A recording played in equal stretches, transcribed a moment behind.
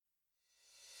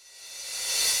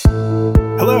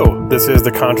This is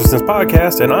the Consciousness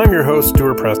Podcast, and I'm your host,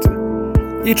 Stuart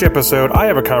Preston. Each episode, I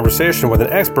have a conversation with an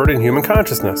expert in human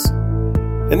consciousness.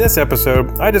 In this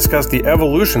episode, I discuss the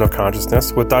evolution of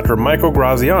consciousness with Dr. Michael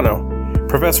Graziano,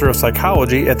 professor of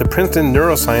psychology at the Princeton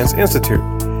Neuroscience Institute,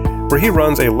 where he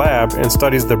runs a lab and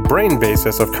studies the brain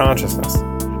basis of consciousness.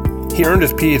 He earned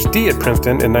his PhD at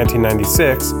Princeton in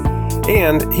 1996,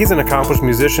 and he's an accomplished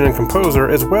musician and composer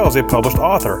as well as a published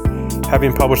author,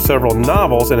 having published several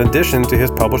novels in addition to his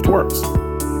published works.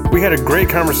 We had a great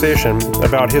conversation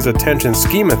about his attention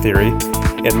schema theory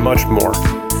and much more.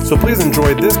 So please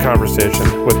enjoy this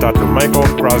conversation with Dr. Michael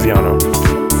Graziano.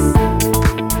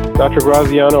 Dr.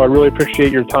 Graziano, I really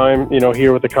appreciate your time,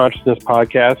 here with the Consciousness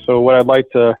Podcast. So what I'd like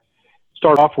to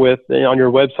start off with, on your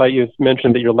website, you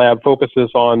mentioned that your lab focuses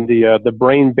on the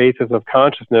brain basis of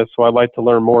consciousness. So I'd like to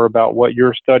learn more about what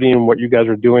you're studying and what you guys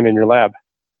are doing in your lab.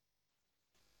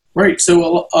 Right.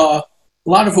 So a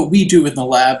lot of what we do in the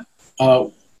lab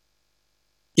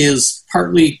is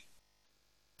partly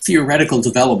theoretical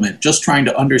development, just trying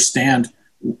to understand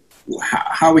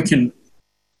how we can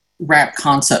wrap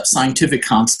concepts, scientific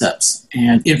concepts,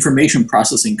 and information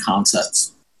processing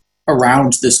concepts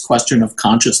around this question of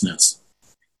consciousness.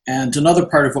 And another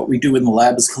part of what we do in the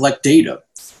lab is collect data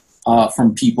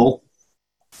from people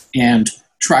and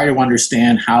try to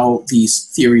understand how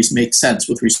these theories make sense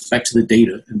with respect to the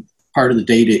data. And part of the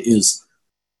data is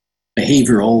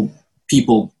behavioral,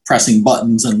 people pressing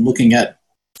buttons and looking at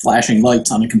flashing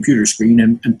lights on a computer screen.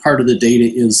 And part of the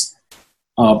data is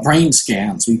brain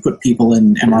scans. We put people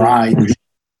in MRI,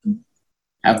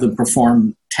 have them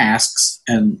perform tasks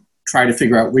and try to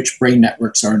figure out which brain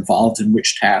networks are involved in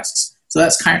which tasks. So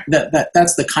that's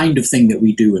that's the kind of thing that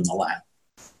we do in the lab.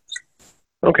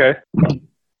 Okay.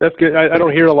 That's good. I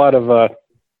don't hear a lot of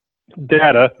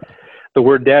data. The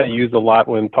word data used a lot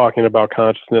when talking about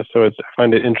consciousness, so I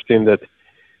find it interesting that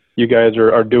you guys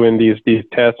are doing these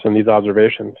tests and these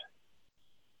observations.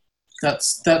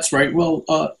 That's right. Well,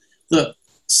 the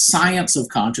science of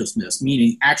consciousness,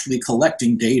 meaning actually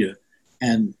collecting data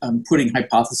and putting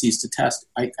hypotheses to test,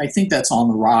 I think that's on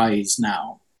the rise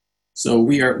now. So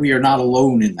we are not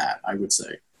alone in that, I would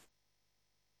say.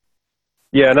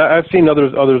 Yeah, and I've seen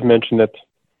others mention that,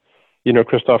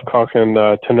 Christoph Koch and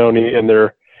Tononi and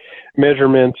their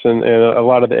measurements and a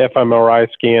lot of the fMRI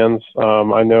scans.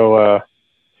 I know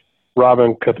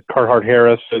Robin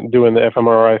Carhart-Harris doing the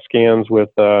fMRI scans with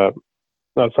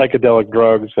psychedelic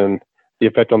drugs and the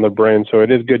effect on the brain. So it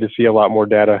is good to see a lot more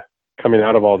data coming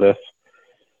out of all this.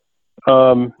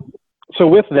 So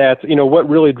with that, what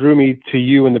really drew me to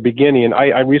you in the beginning, and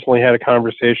I recently had a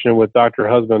conversation with Dr.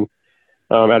 Husband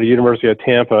at the University of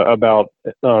Tampa about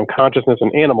consciousness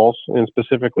in animals, and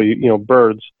specifically,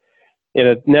 birds. And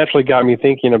it naturally got me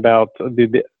thinking about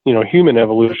the human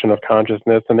evolution of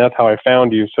consciousness, and that's how I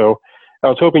found you. So I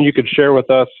was hoping you could share with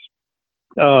us.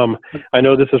 I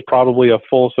know this is probably a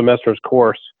full semester's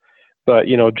course, but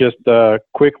just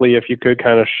quickly, if you could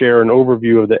kind of share an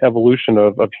overview of the evolution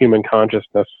of human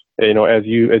consciousness, as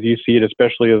you see it,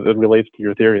 especially as it relates to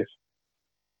your theories.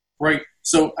 Right.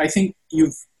 So I think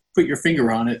you've put your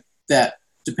finger on it, that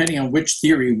depending on which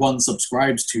theory one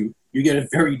subscribes to, you get a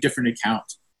very different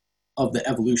account of the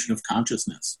evolution of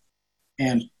consciousness.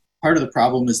 And part of the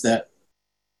problem is that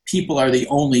people are the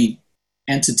only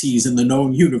entities in the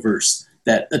known universe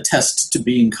that attest to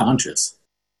being conscious.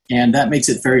 And that makes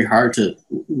it very hard to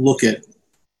look at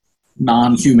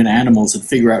non-human animals and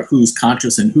figure out who's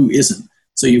conscious and who isn't.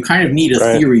 So you kind of need a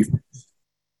theory.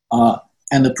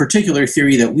 And the particular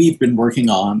theory that we've been working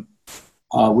on,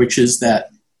 which is that,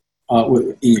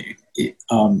 in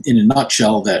a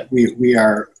nutshell, that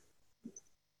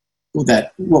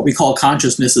that what we call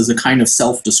consciousness is a kind of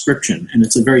self-description, and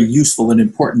it's a very useful and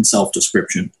important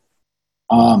self-description.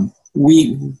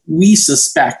 We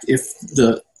suspect, if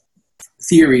the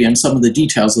theory and some of the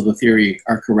details of the theory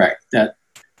are correct, that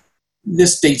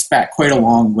this dates back quite a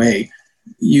long way.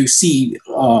 You see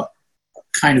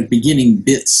kind of beginning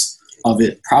bits of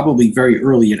it probably very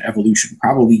early in evolution,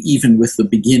 probably even with the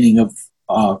beginning of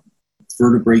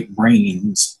vertebrate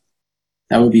brains.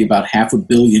 That would be about 500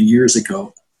 million years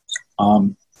ago.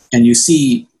 And you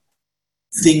see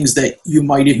things that you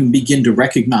might even begin to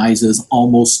recognize as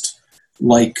almost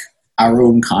like our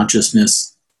own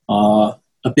consciousness a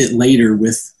bit later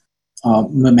with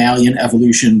mammalian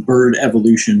evolution, bird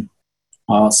evolution.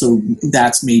 So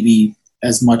that's maybe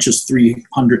as much as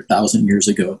 300,000 years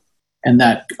ago. And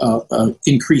that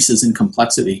increases in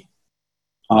complexity.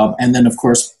 And then, of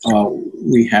course,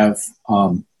 we have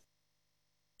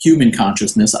human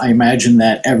consciousness. I imagine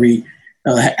that every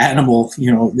animal,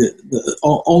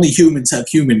 only humans have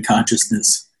human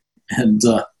consciousness. And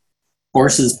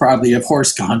horses probably have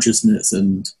horse consciousness,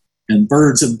 and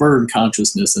birds have bird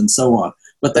consciousness, and so on.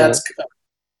 But that's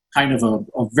kind of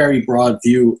a very broad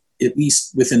view, at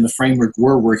least within the framework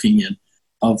we're working in,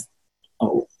 of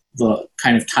the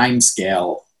kind of time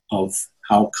scale of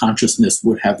how consciousness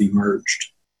would have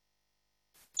emerged.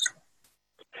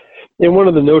 And one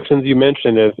of the notions you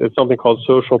mentioned is something called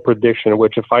social prediction,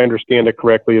 which, if I understand it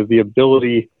correctly, is the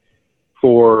ability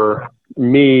for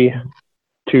me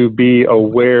to be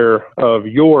aware of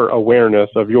your awareness,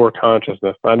 of your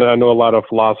consciousness. I know a lot of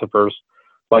philosophers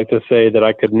like to say that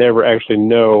I could never actually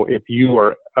know if you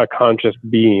are a conscious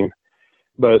being.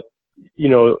 But,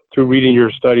 through reading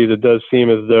your studies, it does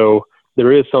seem as though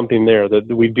there is something there, that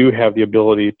we do have the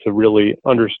ability to really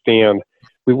understand.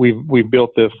 We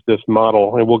built this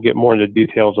model, and we'll get more into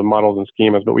details of models and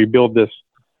schemas, but we build this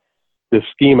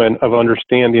schema of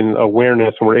understanding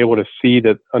awareness, and we're able to see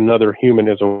that another human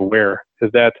is aware.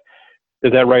 Is that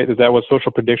right? Is that what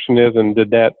social prediction is? And did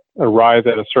that arise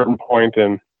at a certain point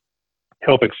and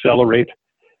help accelerate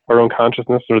our own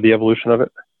consciousness or the evolution of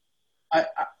it?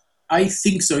 I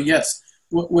think so, yes.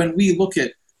 When we look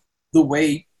at the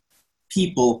way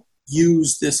people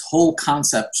use this whole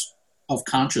concept of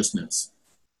consciousness,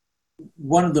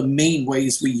 one of the main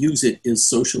ways we use it is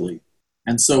socially.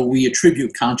 And so we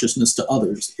attribute consciousness to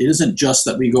others. It isn't just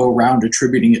that we go around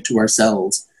attributing it to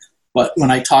ourselves, but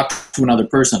when I talk to another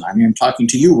person, I'm talking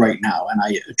to you right now, and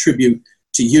I attribute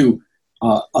to you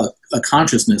a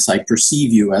consciousness. I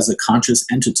perceive you as a conscious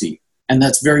entity. And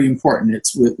that's very important.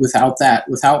 It's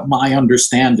without my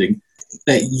understanding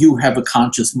that you have a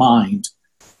conscious mind,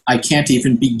 I can't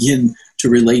even begin to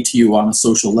relate to you on a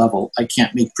social level. I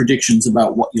can't make predictions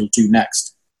about what you'll do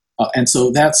next. And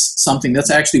so that's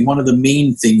actually one of the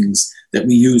main things that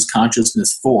we use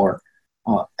consciousness for,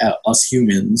 us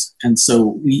humans. And so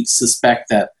we suspect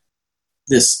that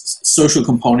this social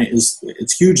component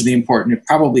it's hugely important. It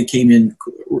probably came in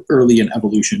early in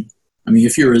evolution. I mean,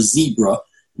 if you're a zebra,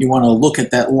 you want to look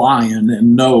at that lion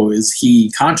and know, is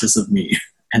he conscious of me?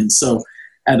 And so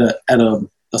at a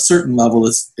certain level,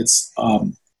 it's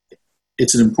an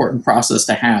important process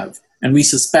to have. And we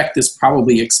suspect this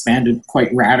probably expanded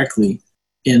quite radically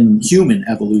in human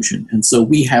evolution. And so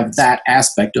we have that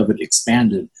aspect of it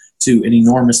expanded to an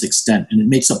enormous extent. And it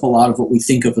makes up a lot of what we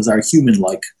think of as our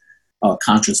human-like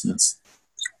consciousness.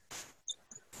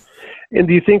 And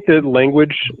do you think that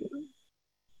language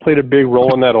played a big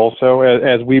role in that also,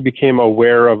 as we became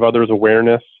aware of others'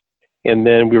 awareness, and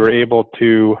then we were able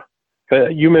to,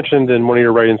 you mentioned in one of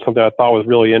your writings something I thought was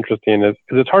really interesting, is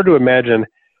because it's hard to imagine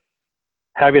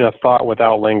having a thought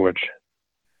without language.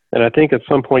 And I think at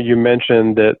some point you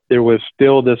mentioned that there was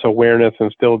still this awareness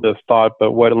and still this thought,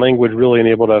 but what language really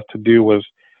enabled us to do was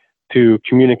to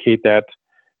communicate that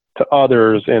to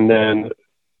others, and then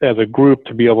as a group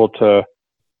to be able to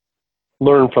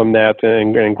learn from that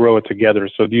and grow it together.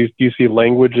 So do you see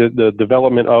language, the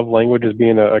development of language, as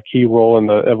being a key role in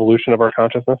the evolution of our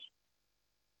consciousness?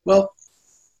 Well,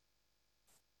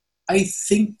 I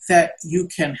think that you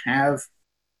can have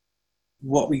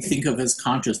what we think of as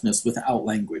consciousness without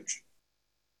language.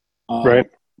 Right.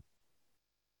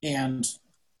 And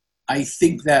I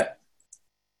think that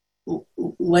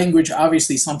language,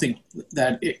 obviously something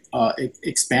that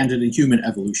expanded in human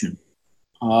evolution.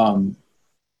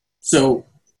 So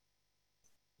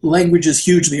language is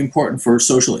hugely important for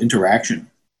social interaction.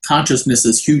 Consciousness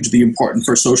is hugely important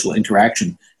for social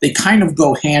interaction. They kind of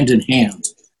go hand in hand.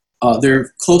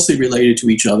 They're closely related to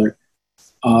each other.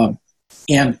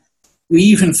 And we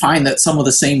even find that some of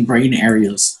the same brain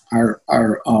areas are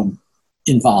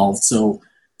involved. So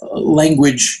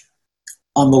language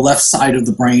on the left side of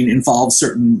the brain involves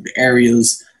certain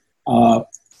areas.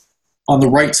 On the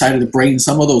right side of the brain,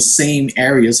 some of those same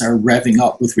areas are revving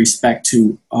up with respect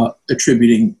to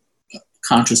attributing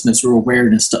consciousness or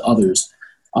awareness to others.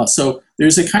 So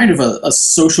there's a kind of a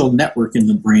social network in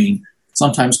the brain,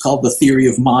 sometimes called the theory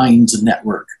of minds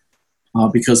network,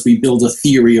 because we build a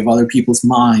theory of other people's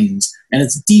minds, and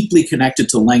it's deeply connected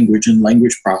to language and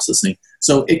language processing.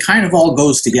 So it kind of all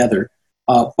goes together.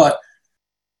 But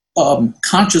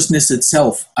consciousness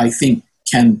itself, I think,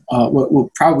 will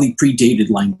probably predated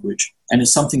language, and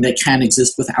is something that can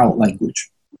exist without language.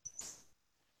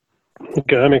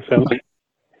 Okay, that makes sense.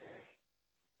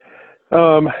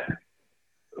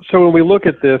 So when we look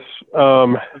at this,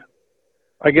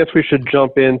 I guess we should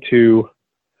jump into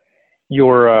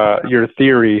your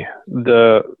theory,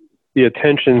 the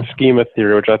attention schema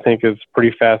theory, which I think is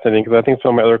pretty fascinating, because I think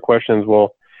some of my other questions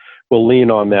will lean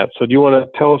on that. So do you want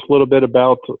to tell us a little bit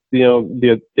about the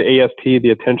AST,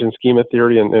 the attention schema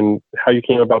theory, and how you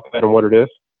came about that and what it is?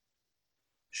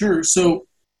 Sure. So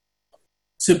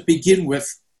to begin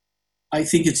with, I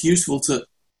think it's useful to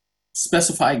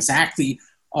specify exactly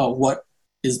what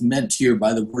is meant here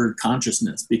by the word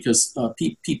consciousness, because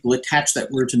people attach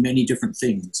that word to many different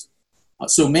things.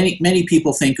 So many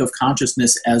people think of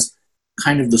consciousness as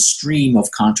kind of the stream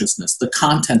of consciousness, the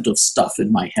content of stuff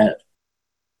in my head.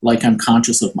 Like I'm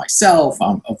conscious of myself,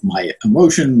 of my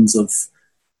emotions, of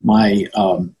my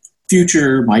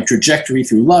future, my trajectory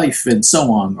through life, and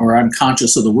so on, or I'm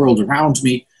conscious of the world around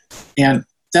me. And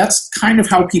that's kind of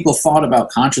how people thought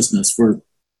about consciousness for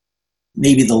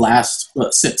maybe the last,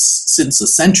 since a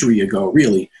century ago,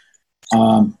 really.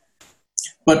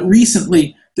 But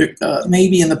recently,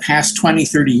 maybe in the past 20,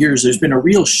 30 years, there's been a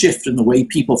real shift in the way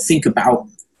people think about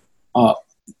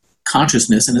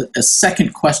consciousness, and a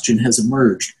second question has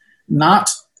emerged. Not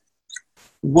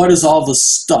what is all the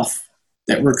stuff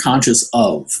that we're conscious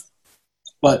of,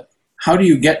 but how do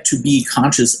you get to be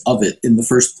conscious of it in the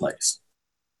first place?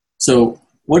 So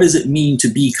what does it mean to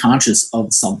be conscious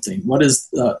of something? What is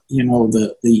the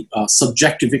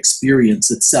subjective experience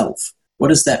itself? What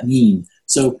does that mean?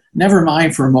 So never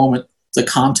mind for a moment the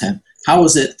content. How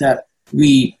is it that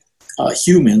we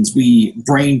humans, we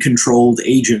brain-controlled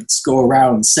agents, go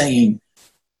around saying,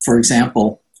 for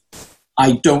example,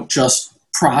 I don't just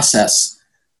process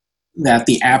that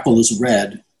the apple is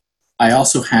red. I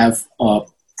also have a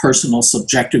personal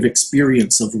subjective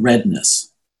experience of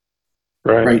redness.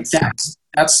 Right?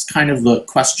 That's kind of the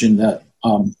question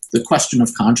the question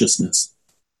of consciousness.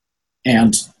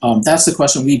 And that's the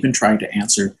question we've been trying to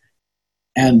answer.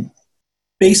 And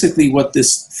basically what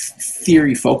this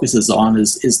theory focuses on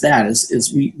is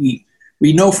we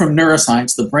know from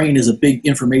neuroscience the brain is a big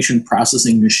information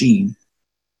processing machine.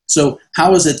 So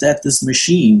how is it that this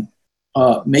machine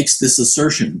makes this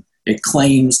assertion? It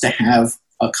claims to have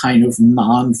a kind of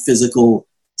non-physical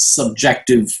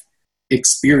subjective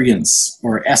experience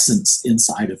or essence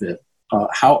inside of it.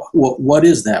 What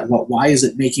is that? Why is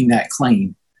it making that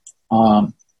claim?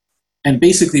 And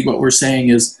basically what we're saying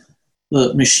is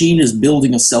the machine is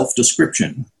building a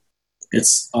self-description.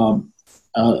 It's a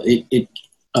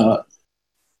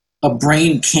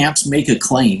brain can't make a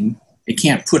claim. It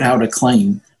can't put out a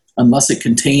claim unless it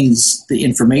contains the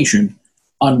information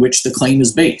on which the claim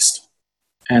is based.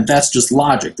 And that's just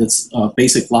logic. That's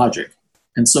basic logic.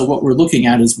 And so what we're looking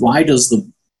at is, why does the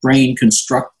brain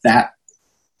construct that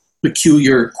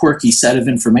peculiar, quirky set of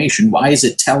information? Why is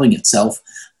it telling itself,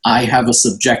 I have a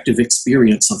subjective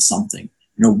experience of something?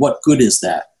 What good is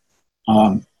that?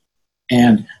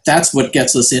 And that's what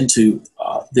gets us into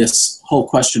this whole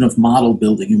question of model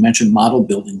building. You mentioned model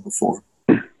building before.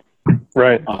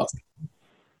 Right.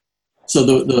 So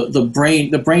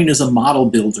the brain is a model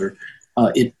builder.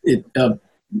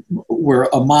 Where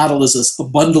a model is a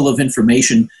bundle of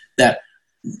information that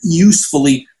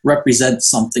usefully represents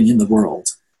something in the world.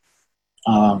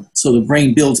 So the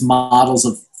brain builds models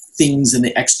of things in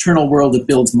the external world. It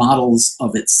builds models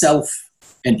of itself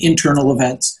and internal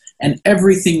events. And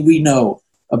everything we know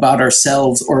about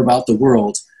ourselves or about the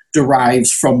world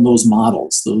derives from those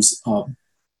models, those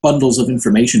bundles of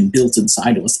information built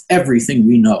inside of us, everything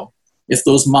we know. If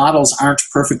those models aren't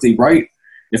perfectly right,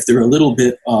 if they're a little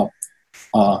bit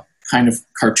kind of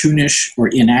cartoonish or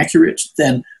inaccurate,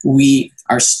 then we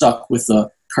are stuck with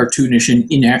a cartoonish and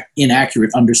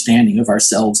inaccurate understanding of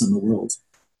ourselves and the world.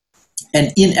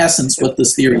 And in essence, what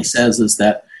this theory says is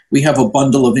that we have a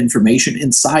bundle of information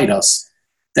inside us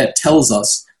that tells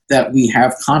us that we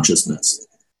have consciousness.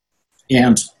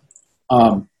 And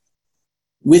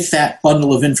with that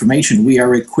bundle of information, we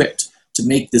are equipped to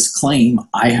make this claim,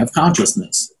 I have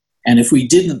consciousness. And if we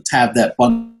didn't have that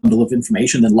bundle of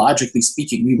information, then logically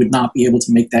speaking, we would not be able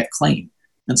to make that claim.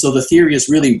 And so the theory is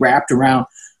really wrapped around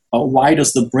why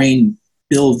does the brain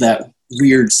build that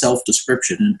weird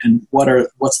self-description, and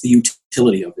what's the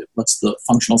utility of it? What's the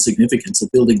functional significance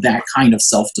of building that kind of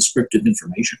self-descriptive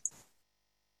information?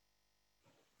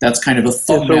 That's kind of a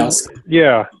thumbnail.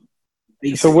 Yeah.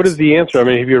 So what is the answer? I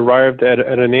mean, have you arrived at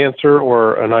an answer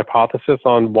or an hypothesis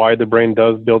on why the brain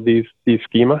does build these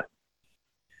schema?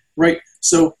 Right.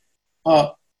 So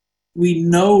we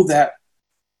know that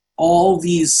all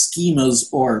these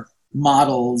schemas or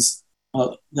models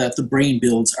that the brain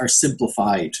builds are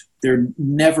simplified. They're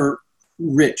never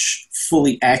rich,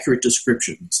 fully accurate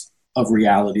descriptions of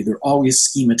reality. They're always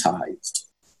schematized.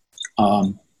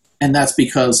 And that's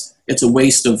because it's a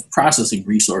waste of processing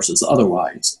resources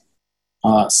otherwise.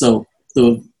 So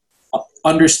the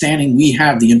understanding we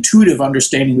have, the intuitive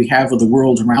understanding we have of the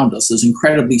world around us is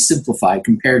incredibly simplified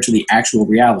compared to the actual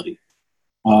reality.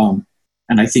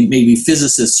 And I think maybe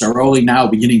physicists are only now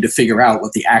beginning to figure out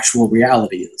what the actual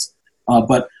reality is.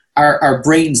 But our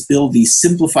brains build these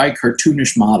simplified,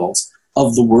 cartoonish models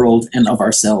of the world and of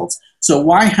ourselves. So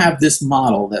why have this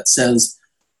model that says,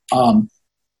 I'm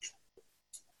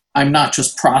not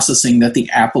just processing that the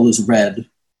apple is red,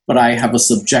 but I have a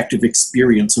subjective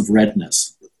experience of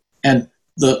redness? And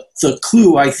the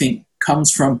clue, I think,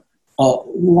 comes from a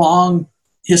long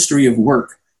history of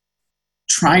work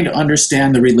trying to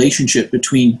understand the relationship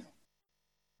between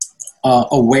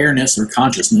awareness or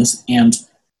consciousness and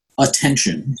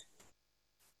attention.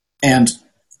 And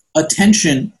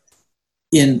attention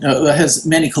has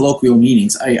many colloquial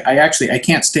meanings. I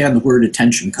can't stand the word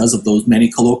attention because of those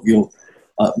many colloquial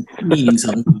meanings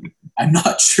of it. I'm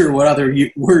not sure what other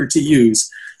word to use.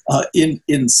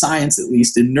 In science, at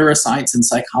least, in neuroscience and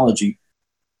psychology,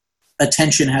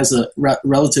 attention has a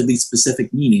relatively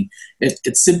specific meaning.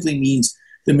 It simply means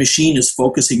the machine is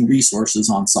focusing resources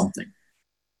on something.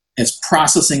 It's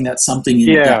processing that something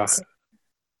in depth.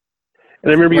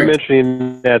 And I remember you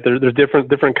mentioning that there's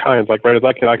different kinds. Like, right,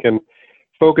 I can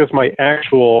focus my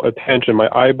actual attention, my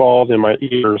eyeballs and my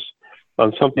ears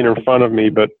on something in front of me,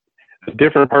 but a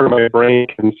different part of my brain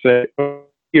can say, oh,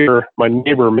 hear my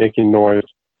neighbor making noise,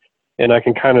 and I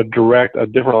can kind of direct a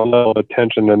different level of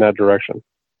attention in that direction.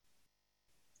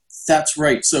 That's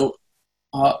right. So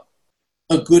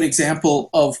a good example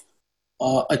of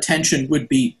attention would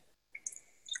be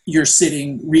you're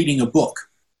sitting reading a book,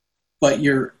 but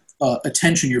your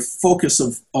attention, your focus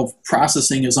of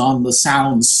processing is on the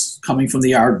sounds coming from the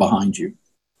yard behind you.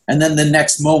 And then the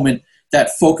next moment,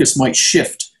 that focus might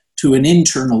shift to an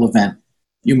internal event.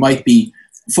 You might be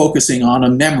focusing on a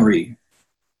memory.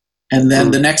 And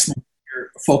then the next moment,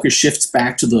 your focus shifts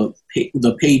back to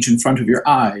the page in front of your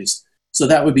eyes. So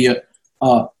that would be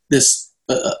this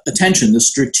attention, the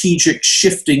strategic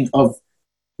shifting of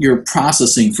your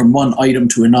processing from one item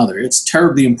to another. It's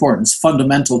terribly important. It's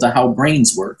fundamental to how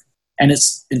brains work. And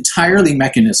it's entirely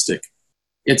mechanistic.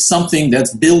 It's something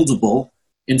that's buildable.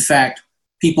 In fact,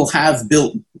 people have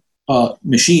built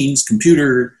machines,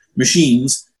 computer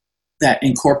machines, that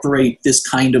incorporate this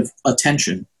kind of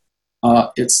attention.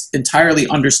 It's entirely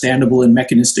understandable in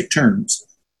mechanistic terms.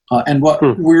 And what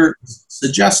we're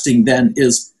suggesting then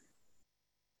is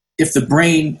if the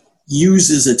brain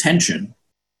uses attention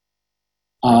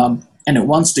and it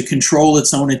wants to control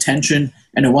its own attention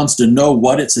and it wants to know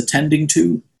what it's attending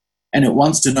to and it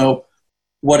wants to know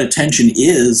what attention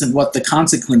is and what the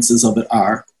consequences of it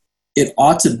are, it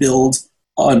ought to build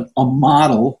a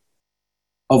model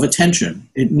of attention.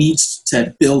 It needs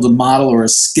to build a model or a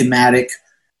schematic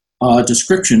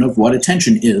description of what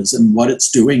attention is and what it's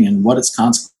doing and what its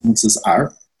consequences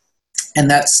are. And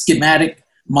that schematic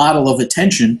model of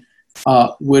attention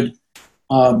would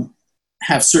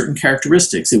have certain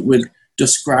characteristics. It would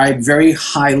describe very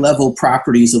high-level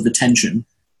properties of attention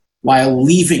while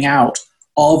leaving out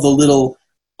all the little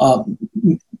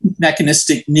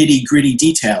mechanistic nitty-gritty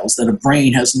details that a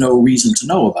brain has no reason to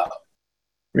know about.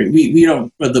 Right? We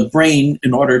don't. The brain,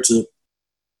 in order to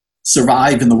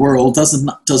survive in the world,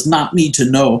 does not need to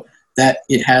know that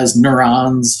it has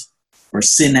neurons or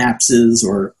synapses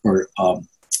or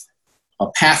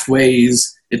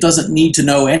pathways. It doesn't need to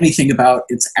know anything about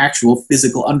its actual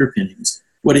physical underpinnings.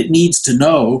 What it needs to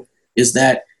know is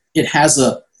that it has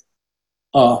a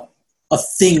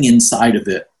thing inside of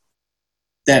it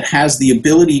that has the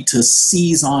ability to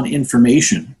seize on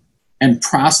information and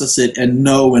process it and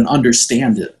know and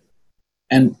understand it.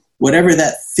 And whatever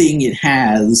that thing it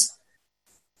has,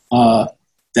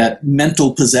 that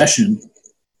mental possession,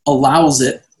 allows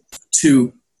it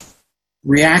to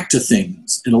react to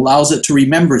things. It allows it to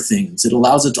remember things. It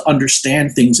allows it to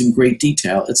understand things in great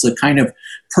detail. It's a kind of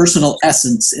personal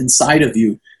essence inside of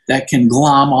you that can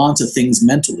glom onto things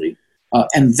mentally.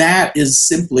 And that is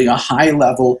simply a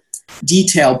high-level,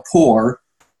 detail-poor,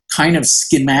 kind of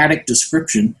schematic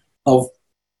description of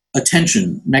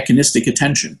attention, mechanistic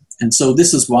attention. And so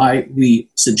this is why we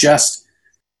suggest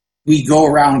we go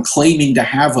around claiming to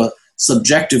have a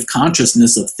subjective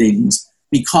consciousness of things,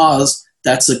 because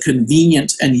that's a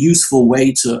convenient and useful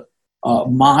way to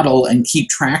model and keep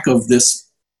track of this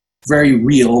very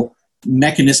real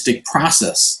mechanistic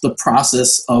process, the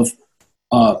process of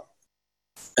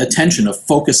attention, of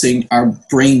focusing our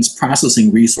brain's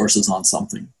processing resources on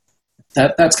something.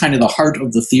 That's kind of the heart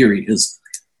of the theory, is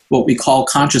what we call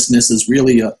consciousness is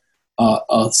really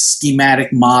a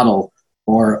schematic model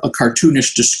or a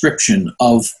cartoonish description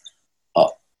of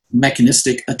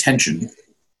mechanistic attention.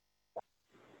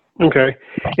 Okay.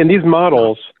 And these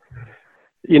models,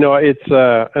 it's,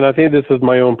 and I think this is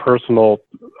my own personal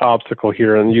obstacle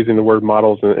here in using the word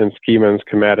models and schema and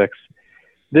schematics.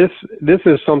 this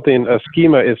is something, a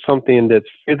schema is something that's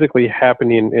physically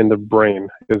happening in the brain.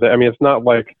 I mean, it's not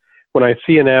like when I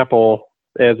see an apple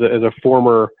as a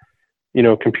former,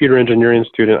 computer engineering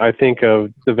student, I think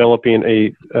of developing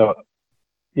a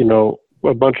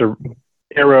bunch of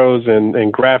arrows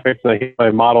and graphics, and I hit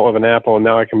my model of an apple, and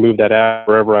now I can move that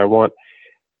apple wherever I want.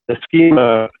 The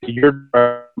schema,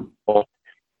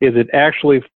 is it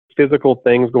actually physical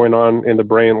things going on in the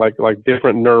brain, like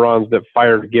different neurons that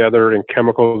fire together and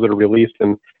chemicals that are released?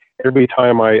 And every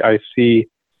time I see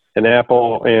an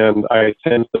apple and I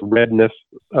sense the redness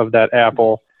of that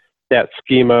apple, that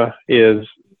schema is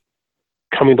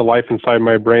coming to life inside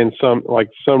my brain.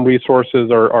 Some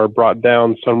resources are brought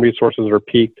down, some resources are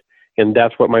peaked, and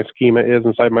that's what my schema is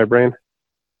inside my brain?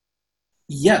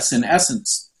 Yes, in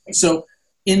essence. So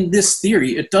in this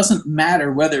theory, it doesn't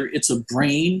matter whether it's a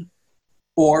brain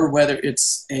or whether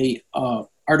it's a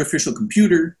artificial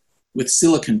computer with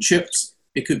silicon chips.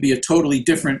 It could be a totally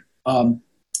different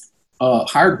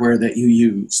hardware that you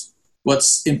use.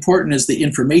 What's important is the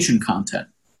information content,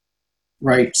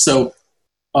 right? So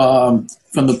from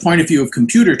the point of view of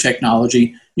computer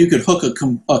technology, you could hook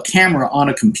a camera on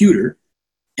a computer,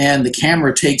 and the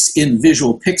camera takes in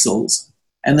visual pixels,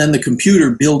 and then the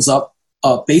computer builds up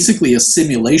basically a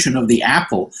simulation of the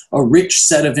apple, a rich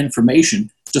set of information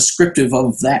descriptive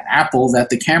of that apple that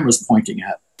the camera's pointing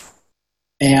at.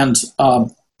 And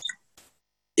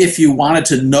if you wanted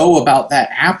to know about that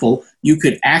apple, you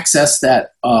could access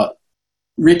that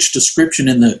rich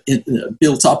description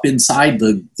built up inside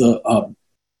the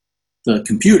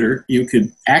computer. You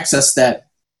could access that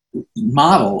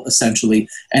model essentially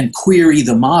and query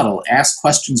the model, ask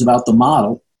questions about the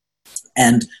model,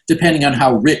 and depending on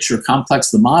how rich or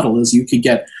complex the model is, you could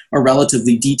get a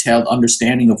relatively detailed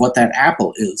understanding of what that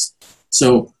apple is.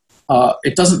 So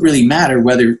it doesn't really matter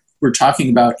whether we're talking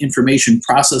about information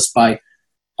processed by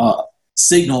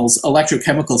signals,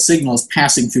 electrochemical signals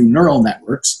passing through neural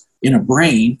networks in a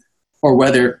brain, or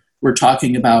whether we're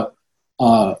talking about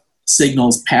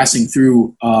signals passing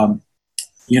through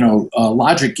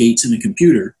logic gates in a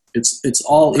computer. It's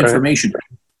all information.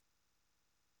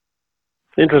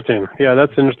 Interesting. Yeah,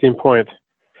 that's an interesting point.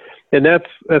 And that's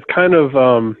kind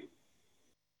of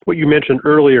what you mentioned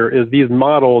earlier, is these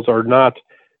models are not,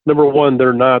 number one,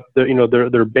 they're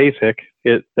basic.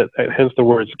 Hence the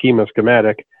word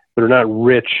schematic. They're not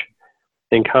rich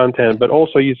in content, but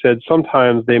also you said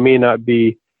sometimes they may not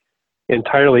be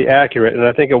entirely accurate. And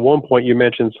I think at one point you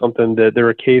mentioned something that there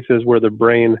are cases where the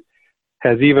brain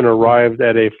has even arrived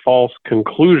at a false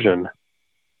conclusion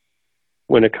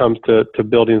when it comes to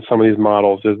building some of these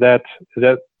models. Is that,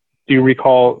 do you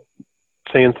recall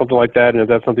saying something like that? And is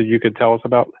that something you could tell us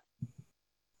about?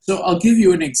 So I'll give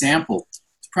you an example.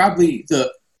 It's probably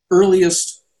the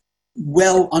earliest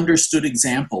well understood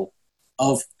example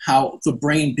of how the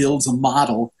brain builds a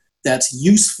model that's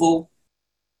useful,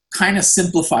 kind of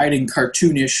simplified and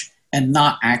cartoonish, and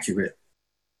not accurate.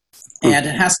 And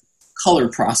it has color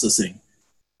processing.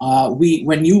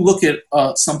 When you look at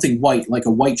something white, like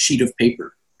a white sheet of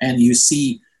paper, and you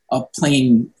see a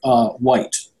plain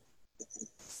white,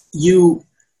 you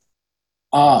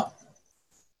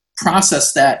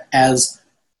process that as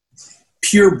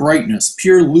pure brightness,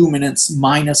 pure luminance,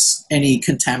 minus any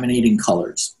contaminating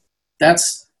colors.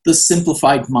 That's the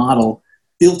simplified model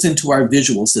built into our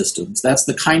visual systems. That's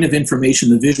the kind of information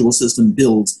the visual system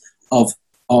builds of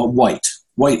white.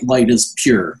 White light is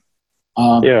pure.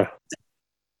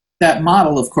 That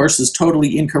model, of course, is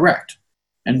totally incorrect.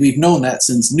 And we've known that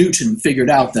since Newton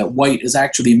figured out that white is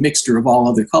actually a mixture of all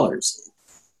other colors.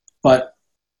 But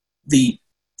the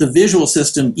visual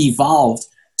system evolved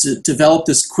to develop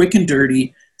this quick and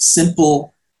dirty,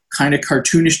 simple, kind of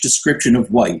cartoonish description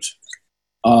of white.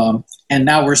 And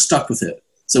now we're stuck with it.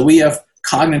 So we have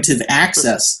cognitive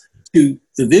access to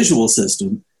the visual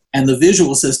system, and the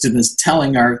visual system is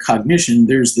telling our cognition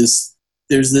there's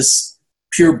this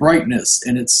pure brightness,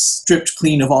 and it's stripped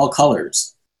clean of all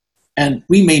colors. And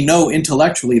we may know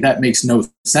intellectually that makes no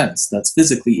sense. That's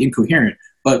physically incoherent,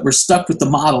 but we're stuck with the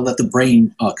model that the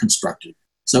brain constructed.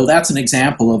 So that's an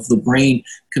example of the brain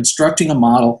constructing a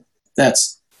model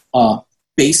that's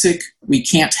basic. We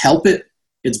can't help it.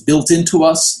 It's built into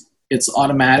us. It's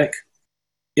automatic.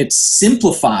 It's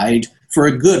simplified for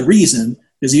a good reason,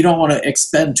 because you don't want to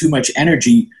expend too much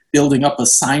energy building up a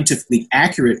scientifically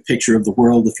accurate picture of the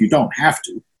world if you don't have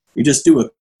to. You just do a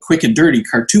quick and dirty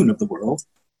cartoon of the world.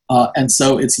 And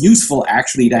so it's useful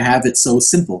actually to have it so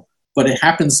simple, but it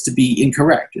happens to be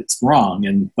incorrect. It's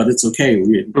wrong, but it's okay.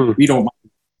 We don't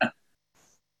mind.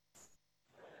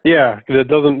 Yeah, because it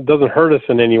doesn't hurt us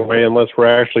in any way unless we're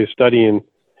actually studying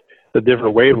the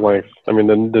different wavelengths. I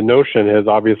mean, the notion has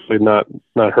obviously not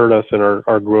hurt us in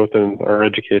our growth and our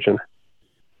education.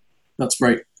 That's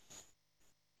right.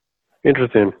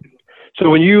 Interesting. So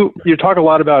when you talk a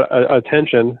lot about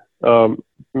attention,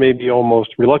 maybe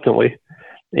almost reluctantly,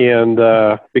 and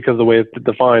because of the way it's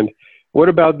defined, what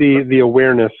about the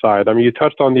awareness side? I mean, you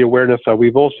touched on the awareness side.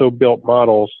 We've also built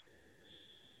models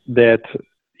that,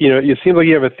 it seems like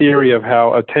you have a theory of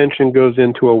how attention goes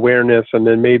into awareness, and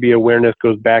then maybe awareness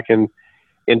goes back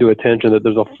into attention, that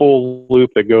there's a full loop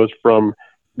that goes from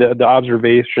the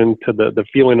observation to the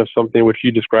feeling of something, which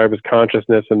you describe as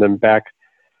consciousness, and then back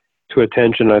to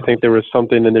attention. I think there was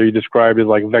something in there you described as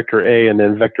like vector A and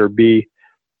then vector B,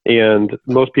 and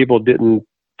most people didn't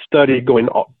study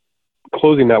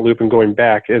closing that loop and going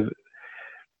back. Is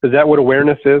that what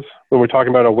awareness is when we're talking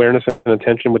about awareness and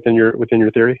attention within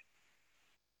your theory?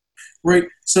 Right.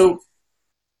 So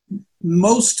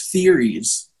most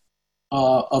theories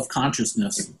of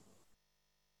consciousness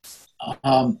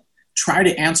try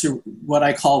to answer what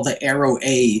I call the arrow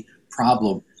A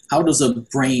problem. How does a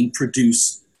brain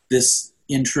produce this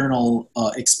internal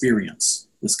experience,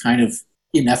 this kind of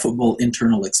ineffable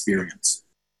internal experience?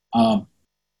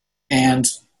 And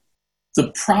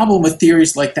the problem with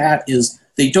theories like that is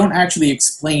they don't actually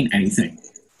explain anything,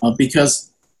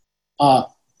 because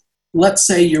let's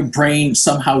say your brain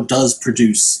somehow does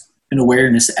produce an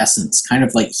awareness essence, kind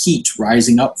of like heat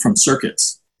rising up from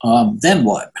circuits. Then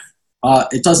what?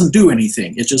 It doesn't do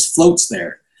anything. It just floats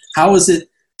there. How is it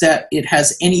that it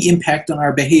has any impact on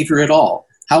our behavior at all?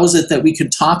 How is it that we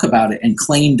could talk about it and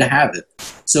claim to have it?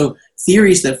 So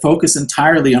theories that focus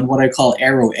entirely on what I call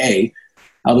arrow A,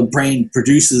 how the brain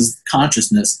produces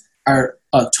consciousness, are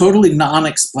totally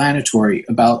non-explanatory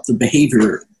about the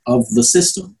behavior of the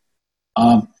system.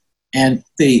 And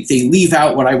they leave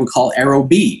out what I would call arrow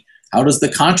B. How does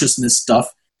the consciousness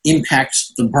stuff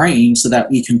impact the brain so that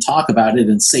we can talk about it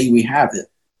and say we have it,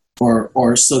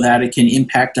 or so that it can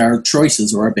impact our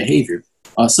choices or our behavior?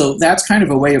 So that's kind of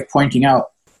a way of pointing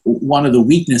out one of the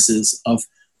weaknesses of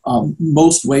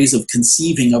most ways of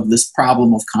conceiving of this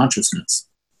problem of consciousness.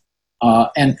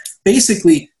 And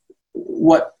basically,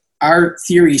 what our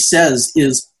theory says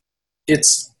is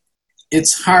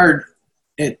it's hard,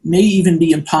 it may even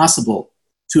be impossible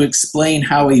to explain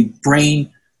how a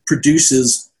brain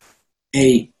produces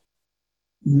a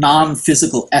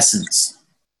non-physical essence.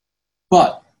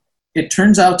 But it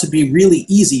turns out to be really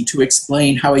easy to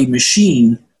explain how a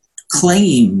machine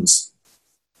claims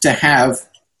to have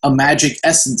a magic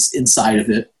essence inside of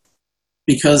it,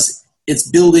 because it's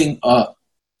building a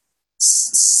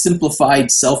simplified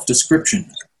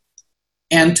self-description,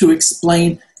 and to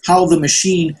explain how the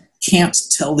machine can't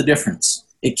tell the difference.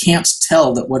 It can't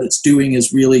tell that what it's doing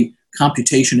is really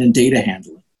computation and data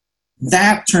handling.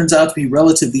 That turns out to be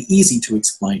relatively easy to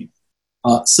explain.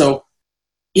 So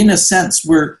in a sense,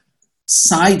 we're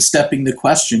sidestepping the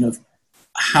question of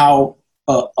how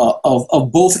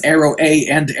of both arrow A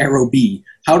and arrow B.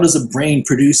 How does a brain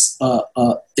produce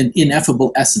an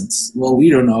ineffable essence? Well, we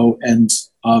don't know, and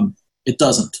it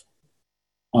doesn't.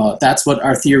 That's what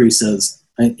our theory says.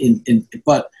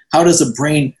 But how does a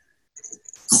brain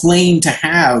claim to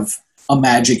have a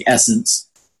magic essence?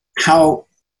 How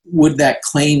would that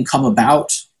claim come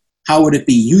about? How would it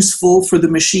be useful for the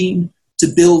machine to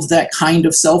build that kind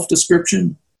of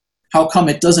self-description? How come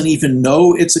it doesn't even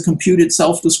know it's a computed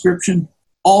self-description?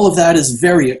 All of that is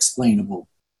very explainable.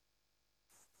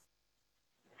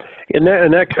 And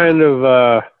that kind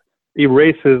of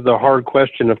erases the hard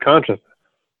question of consciousness.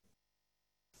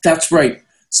 That's right.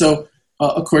 So,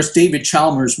 of course, David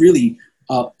Chalmers really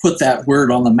put that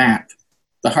word on the map,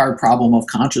 the hard problem of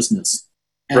consciousness.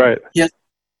 And right. He has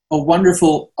a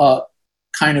wonderful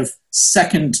kind of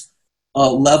second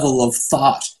level of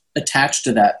thought attached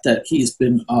to that he's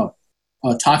been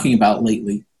talking about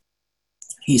lately.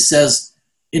 He says,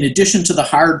 in addition to the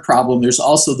hard problem, there's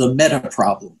also the meta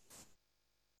problem.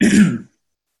 And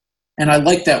I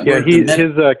like that word.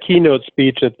 His keynote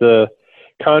speech at the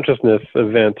consciousness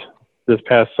event this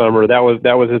past summer, that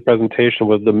was his presentation,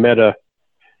 was the meta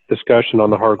discussion on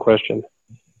the hard question.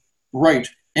 Right.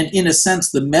 And in a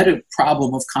sense, the meta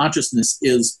problem of consciousness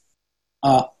is,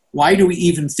 why do we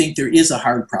even think there is a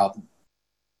hard problem?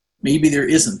 Maybe there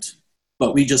isn't,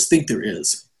 but we just think there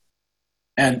is.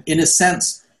 And in a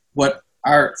sense, what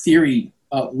our theory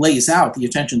lays out, the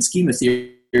attention schema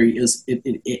theory, is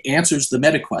it answers the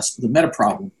meta question, the meta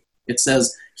problem. It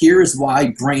says, here is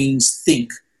why brains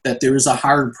think that there is a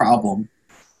hard problem.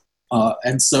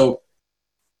 And so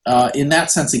in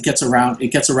that sense, it gets around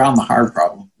the hard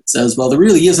problem. It says, well, there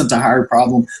really isn't a hard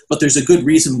problem, but there's a good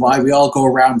reason why we all go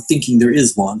around thinking there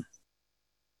is one.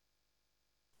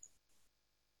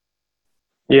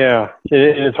 Yeah,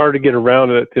 and it's hard to get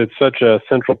around it. It's such a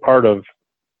central part of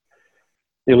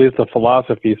at least the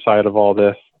philosophy side of all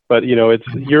this. But it's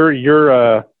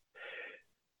your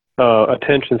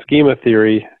attention schema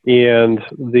theory and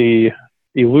the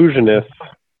illusionists,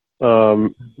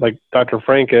 like Dr.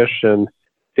 Frankish and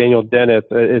Daniel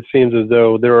Dennett. It seems as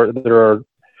though there are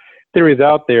theories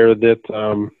out there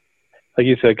that, like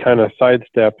you said, kind of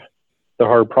sidestep the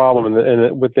hard problem,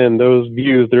 and within those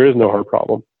views, there is no hard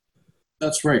problem.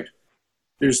 That's right.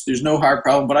 There's no hard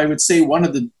problem, but I would say one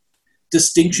of the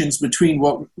distinctions between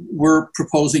what we're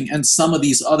proposing and some of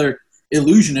these other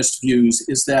illusionist views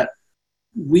is that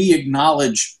we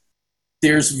acknowledge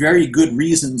there's very good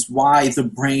reasons why the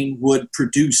brain would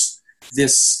produce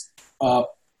this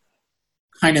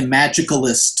kind of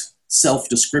magicalist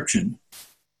self-description.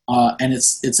 And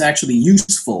it's actually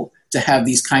useful to have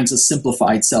these kinds of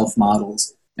simplified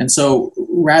self-models. And so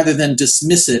rather than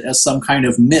dismiss it as some kind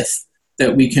of myth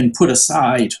that we can put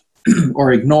aside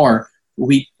or ignore,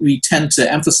 we tend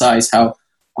to emphasize how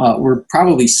we're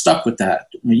probably stuck with that.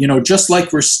 Just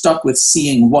like we're stuck with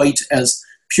seeing white as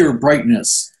pure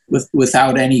brightness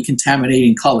without any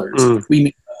contaminating colors. We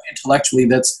may intellectually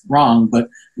that's wrong, but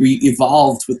we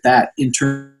evolved with that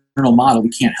internal model. We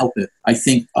can't help it. I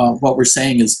think what we're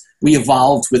saying is we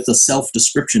evolved with a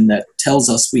self-description that tells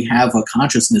us we have a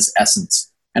consciousness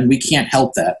essence, and we can't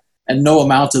help that. And no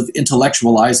amount of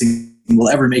intellectualizing will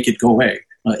ever make it go away,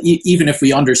 even if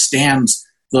we understand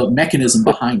the mechanism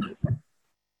behind it.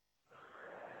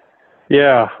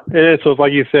 Yeah, and so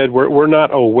like you said, we're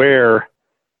not aware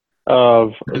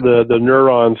of the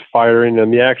neurons firing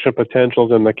and the action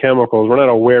potentials and the chemicals. We're not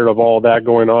aware of all that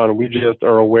going on. We just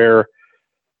are aware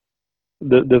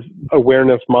that this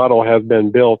awareness model has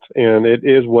been built, and it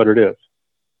is what it is.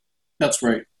 That's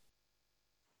right.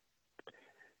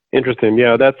 Interesting.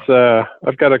 Yeah, that's.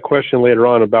 I've got a question later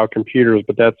on about computers,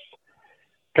 but that's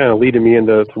kind of leading me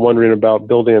into wondering about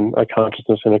building a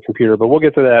consciousness in a computer. But we'll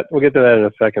get to that. We'll get to that in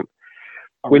a second.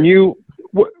 When you,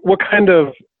 what kind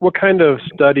of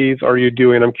studies are you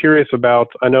doing? I'm curious about.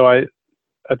 I know I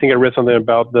think I read something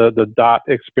about the dot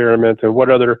experiment and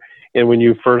what other. And when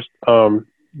you first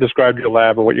described your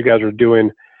lab and what you guys are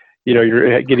doing,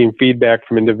 you're getting feedback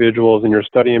from individuals and you're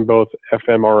studying both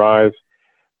fMRIs.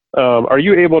 Are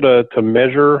you able to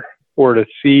measure or to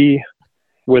see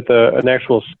with an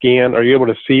actual scan? Are you able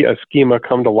to see a schema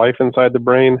come to life inside the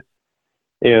brain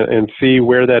and see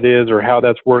where that is or how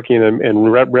that's working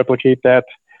and replicate that?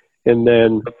 And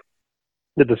then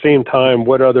at the same time,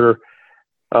 what other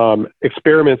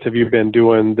experiments have you been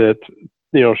doing that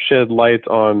shed light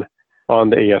on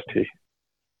the AST?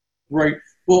 Right.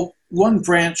 Well, one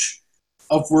branch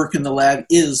of work in the lab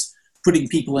is putting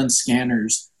people in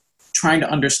scanners, trying to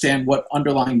understand what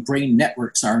underlying brain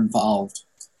networks are involved.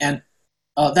 And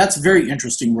that's very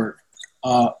interesting work.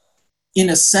 In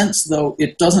a sense, though,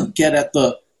 it doesn't get at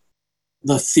the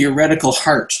theoretical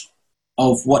heart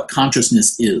of what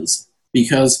consciousness is,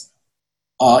 because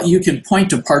you can point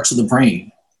to parts of the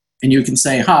brain and you can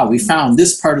say, we found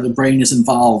this part of the brain is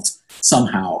involved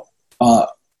somehow.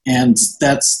 And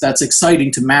that's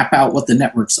exciting to map out what the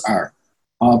networks are.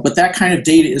 But that kind of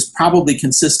data is probably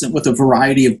consistent with a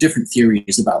variety of different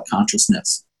theories about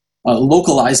consciousness,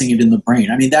 localizing it in the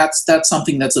brain. I mean, that's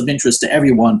something that's of interest to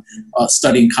everyone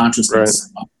studying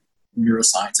consciousness, right.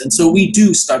 Neuroscience. And so we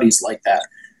do studies like that.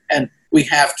 And we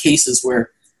have cases where,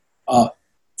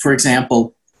 for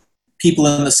example, people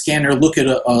in the scanner look at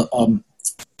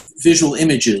visual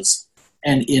images,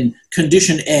 and in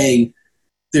condition A,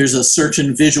 there's a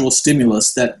certain visual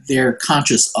stimulus that they're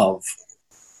conscious of.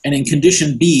 And in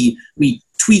condition B, we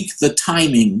tweak the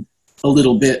timing a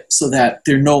little bit so that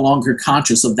they're no longer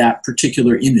conscious of that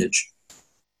particular image.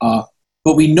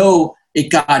 But we know it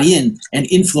got in and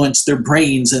influenced their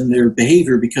brains and their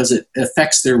behavior because it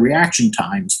affects their reaction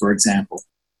times, for example.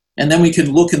 And then we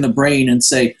can look in the brain and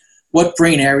say, what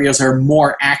brain areas are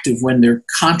more active when they're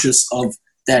conscious of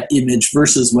that image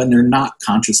versus when they're not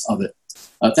conscious of it.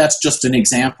 That's just an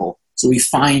example. So we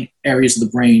find areas of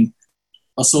the brain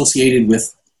associated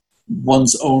with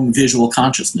one's own visual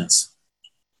consciousness.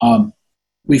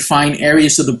 We find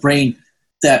areas of the brain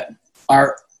that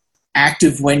are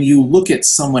active when you look at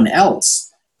someone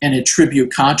else and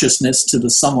attribute consciousness to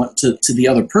the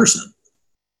other person.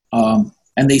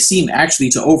 And they seem actually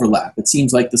to overlap. It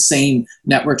seems like the same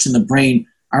networks in the brain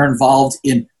are involved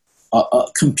in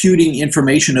computing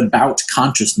information about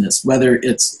consciousness, whether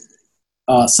it's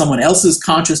someone else's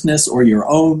consciousness or your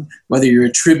own, whether you're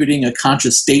attributing a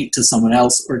conscious state to someone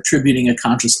else or attributing a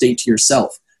conscious state to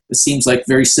yourself. It seems like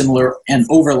very similar and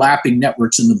overlapping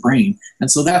networks in the brain. And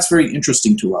so that's very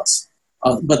interesting to us.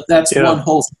 But that's one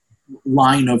whole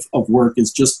line of work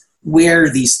is just where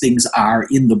these things are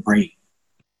in the brain.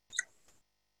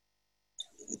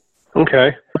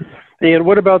 Okay. And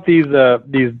what about these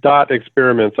dot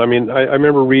experiments? I mean, I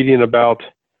remember reading about,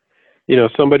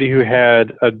 somebody who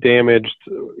had a damaged,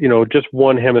 just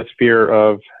one hemisphere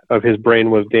of his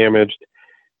brain was damaged,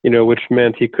 which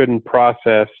meant he couldn't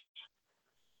process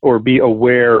or be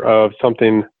aware of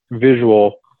something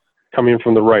visual coming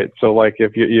from the right. So like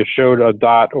if you showed a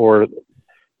dot, or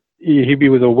he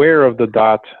was aware of the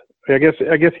dot, I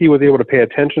guess he was able to pay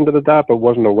attention to the dot, but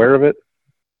wasn't aware of it.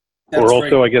 That's or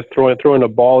also, right. I guess throwing a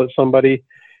ball at somebody,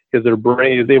 is their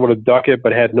brain is able to duck it,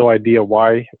 but had no idea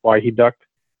why he ducked.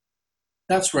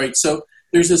 That's right. So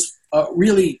there's this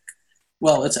really,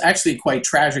 well, it's actually quite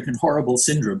tragic and horrible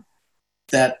syndrome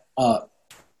that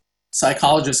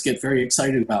psychologists get very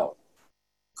excited about,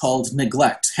 called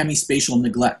neglect, hemispatial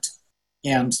neglect.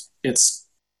 And it's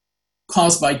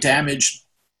caused by damage,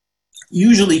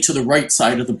 usually to the right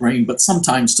side of the brain, but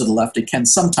sometimes to the left. It can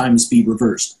sometimes be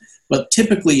reversed. But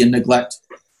typically in neglect,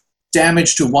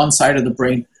 damage to one side of the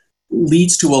brain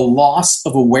leads to a loss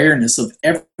of awareness of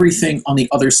everything on the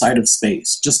other side of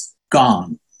space, just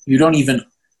gone. You don't even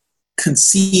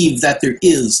conceive that there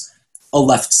is a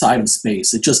left side of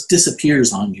space. It just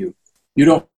disappears on you. You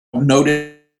don't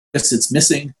notice it's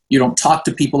missing. You don't talk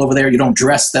to people over there. You don't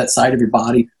dress that side of your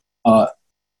body.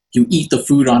 You eat the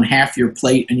food on half your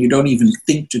plate, and you don't even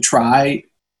think to try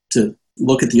to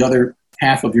look at the other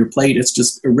half of your plate. It's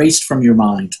just erased from your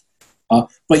mind. But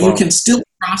wow. You can still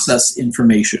process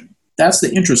information. That's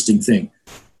the interesting thing.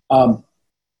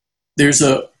 There's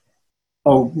a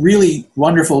really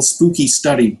wonderful, spooky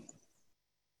study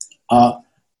by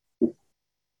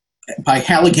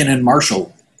Halligan and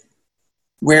Marshall,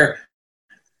 where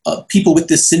people with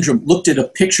this syndrome looked at a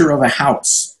picture of a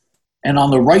house, and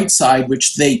on the right side,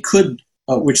 which they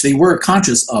were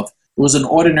conscious of, was an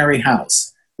ordinary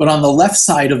house. But on the left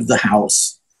side of the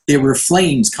house, there were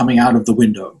flames coming out of the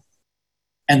window.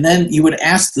 And then you would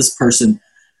ask this person,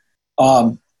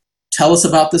 tell us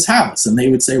about this house. And they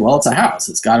would say, well, it's a house.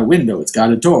 It's got a window. It's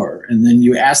got a door. And then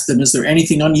you ask them, is there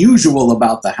anything unusual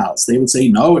about the house? They would say,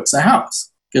 no, it's a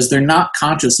house, because they're not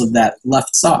conscious of that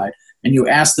left side. And you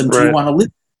ask them, do you want to live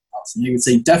in the house? And they would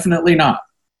say, definitely not.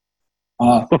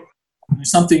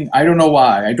 Something, I don't know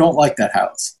why. I don't like that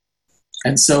house.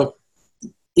 And so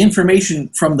information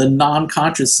from the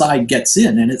non-conscious side gets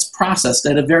in, and it's processed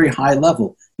at a very high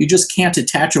level. You just can't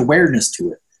attach awareness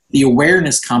to it. The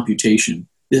awareness computation,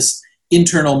 this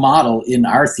internal model in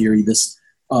our theory, this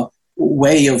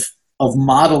way of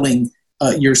modeling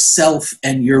yourself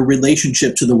and your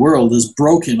relationship to the world, is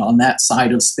broken on that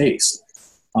side of space.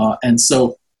 And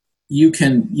so you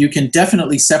can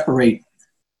definitely separate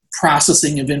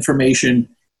processing of information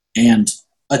and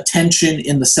attention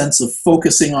in the sense of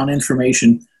focusing on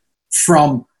information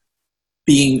from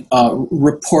being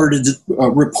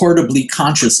reportably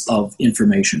conscious of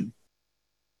information.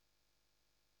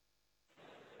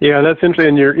 Yeah, that's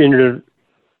interesting.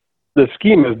 The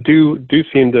schemas do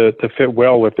seem to fit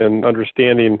well within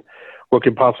understanding what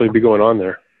could possibly be going on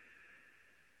there.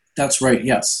 That's right.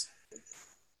 Yes.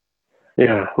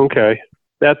 Yeah. Okay.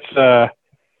 That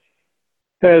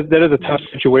is a tough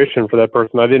situation for that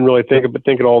person. I didn't really think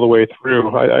it all the way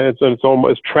through. It's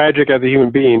almost tragic as a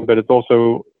human being, but it's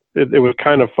also it was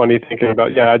kind of funny thinking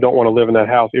about, I don't want to live in that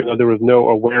house, even though there was no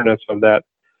awareness of that.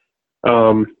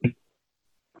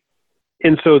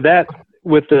 And so that,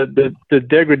 with the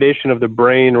degradation of the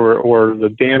brain or the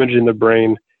damage in the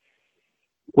brain,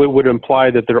 would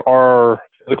imply that there are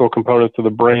physical components to the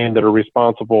brain that are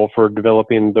responsible for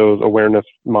developing those awareness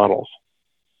models.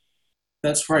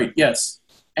 That's right. Yes.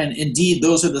 And indeed,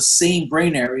 those are the same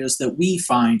brain areas that we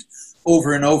find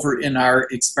over and over in our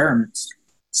experiments.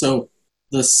 So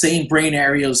the same brain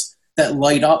areas that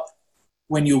light up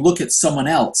when you look at someone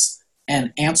else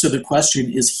and answer the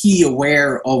question, is he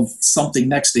aware of something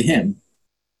next to him?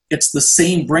 It's the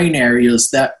same brain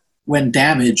areas that, when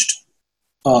damaged,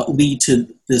 lead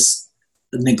to this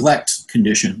neglect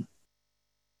condition.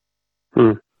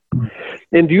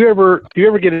 And do you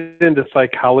ever get into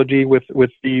psychology with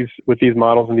these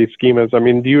models and these schemas? I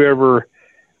mean, do you ever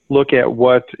look at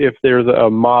what if there's a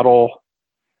model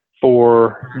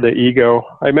for the ego?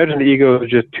 I imagine the ego is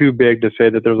just too big to say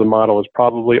that there's a model. It's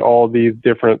probably all these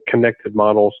different connected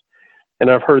models. And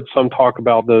I've heard some talk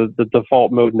about the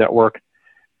default mode network,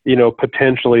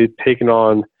 potentially taking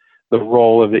on the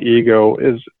role of the ego.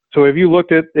 So have you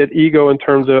looked at ego in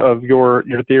terms of your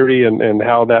theory and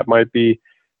how that might be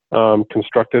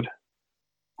constructed?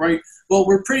 Right. Well,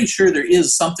 we're pretty sure there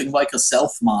is something like a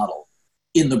self model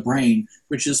in the brain,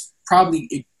 which is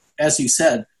probably, as you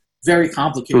said, very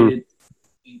complicated,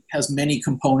 has many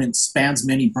components, spans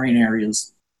many brain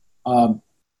areas.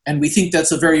 And we think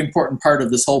that's a very important part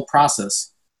of this whole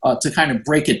process, to kind of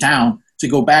break it down, to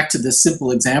go back to this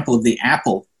simple example of the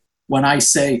apple. When I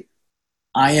say,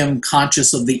 I am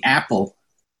conscious of the apple,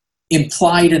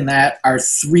 implied in that are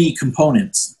three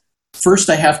components. First,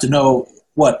 I have to know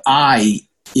what I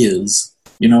is,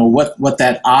 what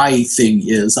that I thing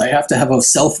is. I have to have a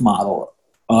self model,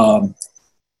 a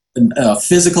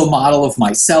physical model of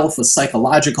myself, a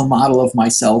psychological model of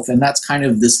myself, and that's kind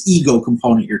of this ego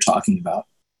component you're talking about.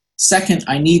 Second,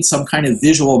 I need some kind of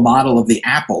visual model of the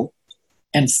apple.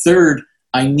 And third,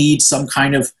 I need some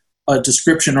kind of a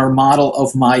description or model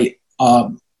of my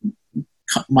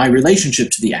my relationship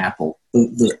to the apple,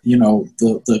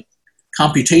 the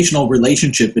computational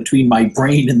relationship between my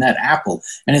brain and that apple.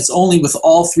 And it's only with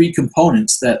all three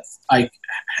components that I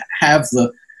have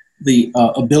the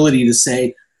ability to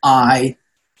say I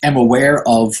am aware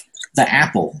of the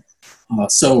apple.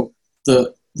 So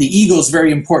the ego is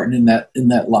very important in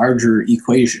that larger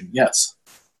equation. Yes.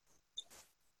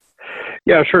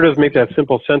 Yeah, it sure does make that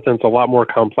simple sentence a lot more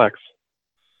complex.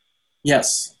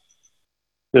 Yes.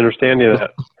 The understanding of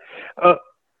that.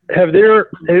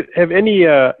 Have any,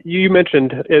 you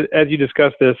mentioned, as you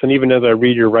discussed this, and even as I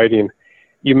read your writing,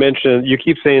 you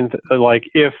keep saying, like,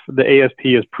 if the AST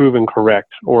is proven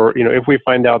correct, or, if we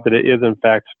find out that it is in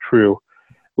fact true,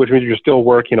 which means you're still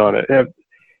working on it.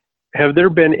 Have there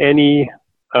been any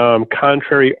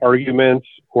contrary arguments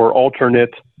or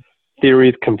alternate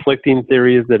theories, conflicting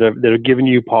theories that have given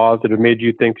you pause, that have made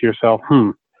you think to yourself,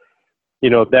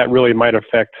 that really might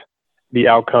affect the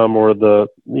outcome or the,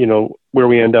 where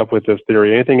we end up with this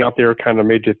theory? Anything out there kind of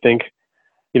made you think,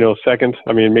 second?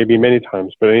 I mean, maybe many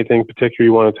times, but anything particular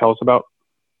you want to tell us about?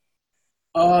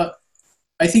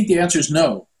 I think the answer is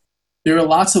no. There are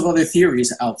lots of other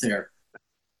theories out there.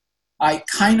 I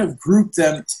kind of group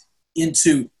them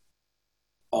into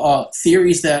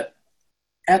theories that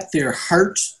at their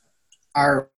heart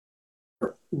are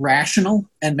rational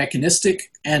and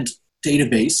mechanistic and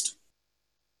data-based,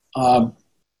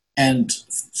 and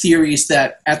theories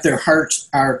that at their heart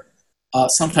are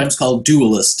sometimes called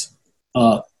dualist.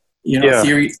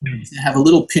 Theories that have a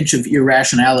little pinch of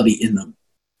irrationality in them.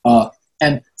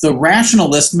 And the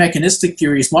rationalist mechanistic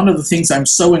theories, one of the things I'm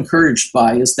so encouraged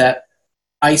by is that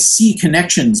I see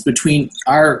connections between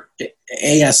our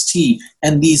AST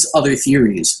and these other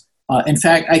theories. In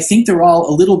fact, I think they're all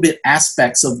a little bit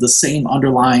aspects of the same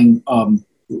underlying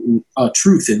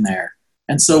truth in there.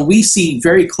 And so we see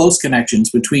very close connections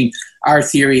between our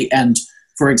theory and,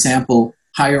 for example,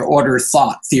 higher order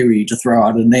thought theory, to throw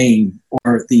out a name,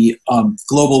 or the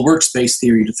global workspace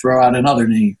theory, to throw out another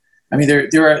name. I mean,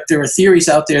 there are theories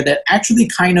out there that actually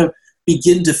kind of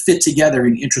begin to fit together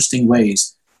in interesting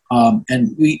ways.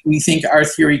 And we think our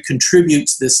theory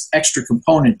contributes this extra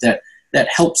component that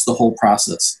helps the whole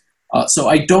process. So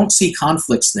I don't see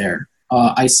conflicts there.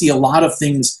 I see a lot of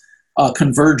things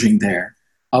converging there.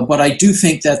 But I do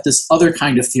think that this other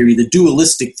kind of theory, the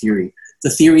dualistic theory, the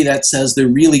theory that says there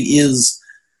really is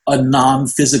a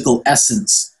non-physical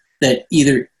essence that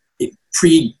either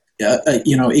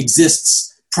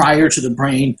exists prior to the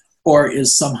brain or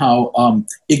is somehow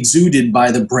exuded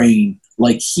by the brain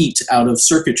like heat out of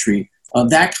circuitry.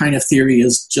 That kind of theory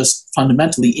is just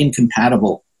fundamentally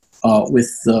incompatible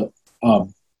with the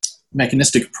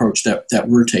mechanistic approach that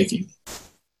we're taking.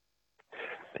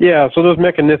 Yeah, so those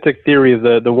mechanistic theories,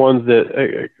 the ones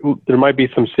that there might be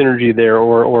some synergy there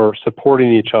or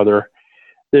supporting each other.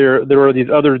 There are these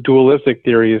other dualistic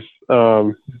theories,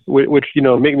 which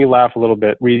make me laugh a little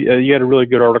bit. You had a really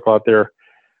good article out there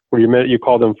where you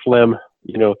call them phlegm,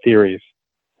 theories.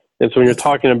 And so when you're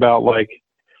talking about like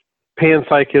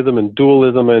panpsychism and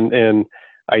dualism and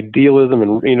idealism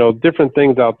and different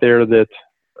things out there that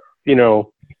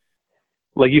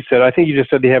like you said, I think you just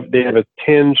said they have a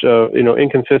tinge of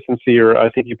inconsistency, or I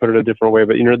think you put it a different way.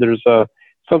 But there's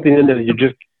something in there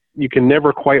that you can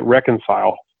never quite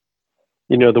reconcile.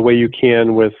 The way you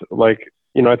can with I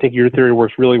think your theory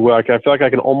works really well. I feel like I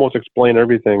can almost explain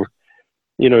everything,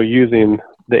 using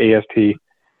the AST.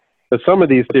 But some of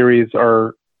these theories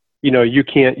are, you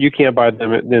can't buy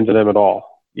them into them at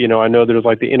all. I know there's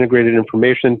like the integrated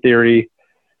information theory,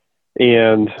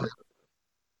 and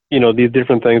these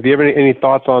different things. Do you have any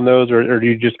thoughts on those, or do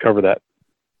you just cover that?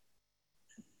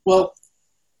 Well,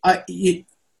 I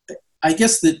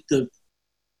guess that the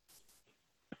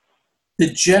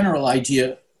general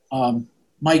idea,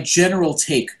 my general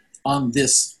take on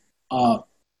this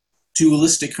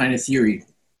dualistic kind of theory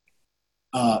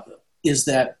is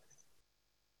that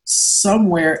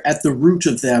somewhere at the root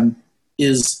of them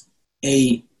is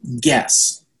a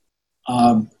guess.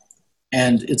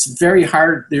 And it's very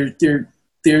hard.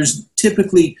 There's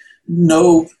typically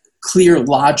no clear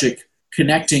logic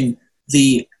connecting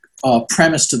the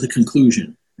premise to the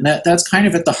conclusion. And that's kind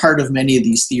of at the heart of many of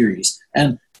these theories.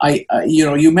 And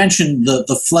you mentioned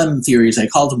the phlegm theories. I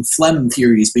called them phlegm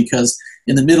theories because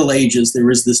in the Middle Ages there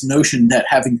was this notion that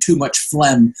having too much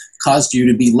phlegm caused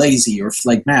you to be lazy or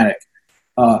phlegmatic.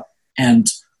 And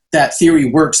that theory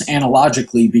works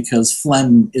analogically because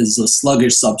phlegm is a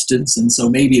sluggish substance, and so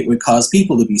maybe it would cause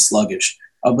people to be sluggish.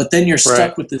 But then you're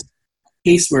stuck with this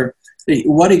case where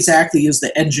what exactly is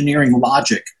the engineering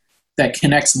logic that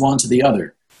connects one to the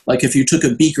other? Like if you took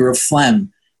a beaker of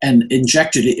phlegm and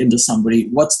injected it into somebody,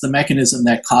 what's the mechanism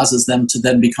that causes them to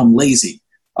then become lazy?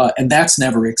 And that's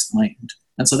never explained.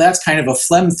 And so that's kind of a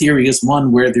phlegm theory is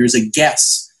one where there's a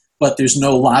guess, but there's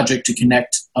no logic to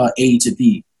connect A to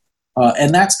B.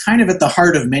 And that's kind of at the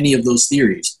heart of many of those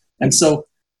theories. And so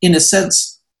in a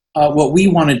sense, what we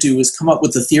want to do is come up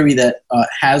with a theory that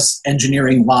has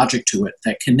engineering logic to it,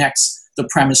 that connects the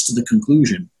premise to the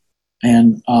conclusion.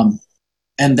 And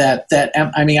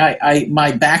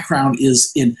my background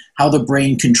is in how the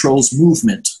brain controls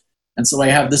movement. And so I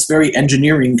have this very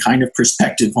engineering kind of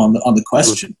perspective on the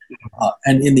question.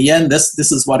 And in the end,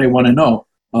 this is what I want to know.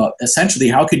 Essentially,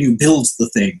 how can you build the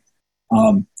thing?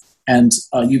 And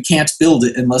you can't build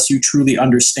it unless you truly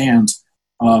understand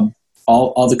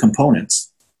all the components.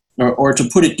 Or to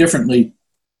put it differently,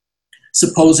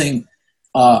 supposing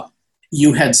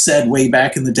you had said way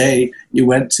back in the day, you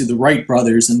went to the Wright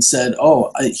brothers and said,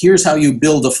 here's how you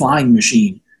build a flying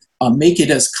machine. Make it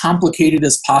as complicated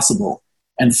as possible,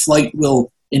 and flight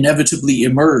will inevitably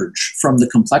emerge from the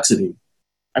complexity.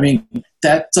 I mean,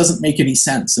 that doesn't make any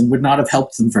sense and would not have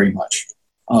helped them very much.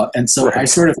 And so I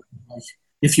sort of,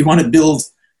 if you want to build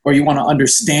or you want to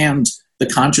understand the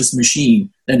conscious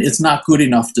machine, then it's not good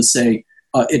enough to say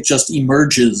it just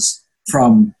emerges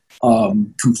from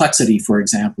complexity, for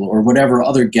example, or whatever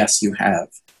other guess you have.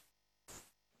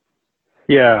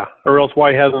 Yeah, or else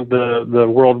why hasn't the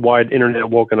worldwide internet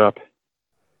woken up?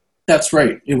 That's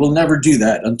right. It will never do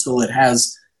that until it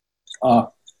has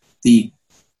the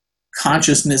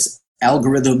consciousness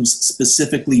algorithms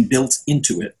specifically built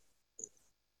into it.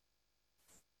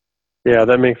 Yeah,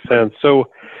 that makes sense. So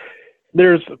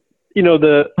there's,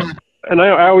 and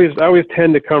I always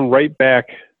tend to come right back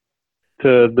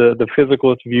to the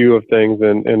physicalist view of things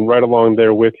and right along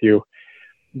there with you.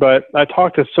 But I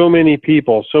talk to so many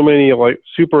people, so many like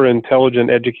super intelligent,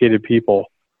 educated people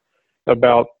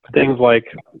about things like,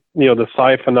 the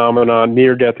psi phenomenon,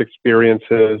 near-death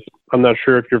experiences. I'm not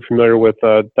sure if you're familiar with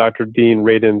Dr. Dean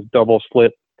Radin's double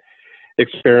slit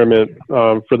experiment.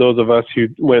 For those of us who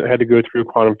had to go through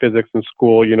quantum physics in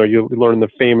school, you learn the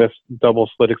famous double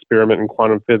slit experiment in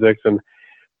quantum physics, and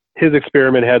his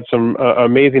experiment had some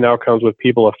amazing outcomes with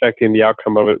people affecting the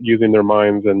outcome of it using their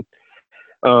minds. And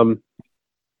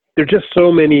there's just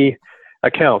so many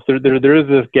accounts. There is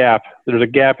this gap. There's a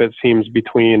gap, it seems,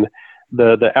 between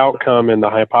the outcome and the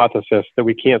hypothesis that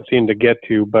we can't seem to get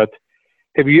to. But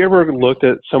have you ever looked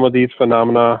at some of these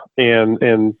phenomena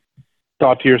and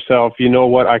thought to yourself,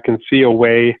 what, I can see a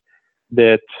way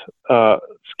that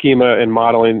schema and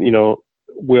modeling,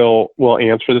 will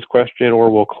answer this question or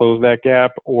will close that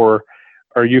gap? Or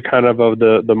are you kind of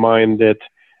the mind that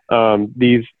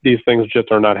these things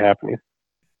just are not happening?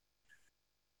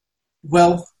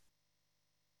 Well,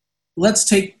 let's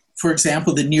take, for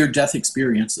example, the near-death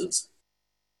experiences.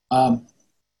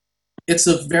 It's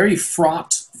a very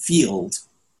fraught field,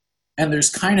 and there's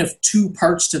kind of two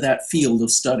parts to that field of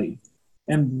study.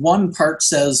 And one part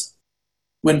says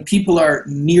when people are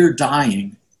near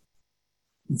dying,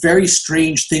 very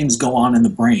strange things go on in the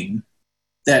brain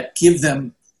that give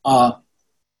them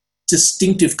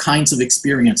distinctive kinds of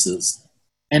experiences.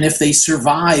 And if they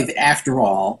survive after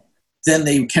all, then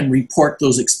they can report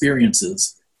those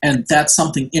experiences. And that's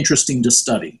something interesting to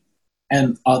study.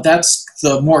 And that's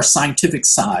the more scientific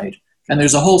side. And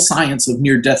there's a whole science of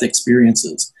near-death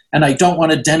experiences. And I don't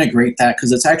want to denigrate that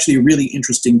because it's actually a really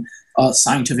interesting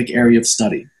scientific area of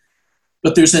study.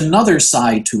 But there's another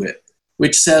side to it,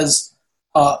 which says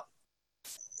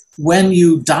when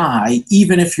you die,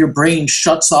 even if your brain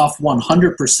shuts off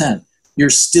 100%, you're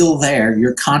still there.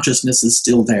 Your consciousness is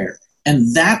still there.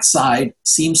 And that side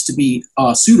seems to be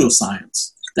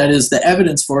pseudoscience. That is, the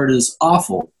evidence for it is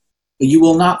awful. But you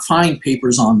will not find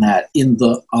papers on that in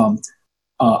the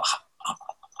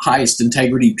highest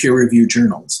integrity peer-reviewed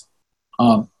journals.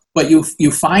 But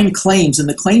you find claims, and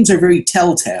the claims are very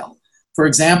telltale. For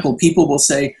example, people will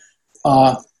say,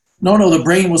 no, the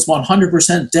brain was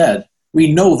 100% dead.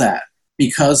 We know that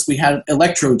because we had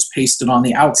electrodes pasted on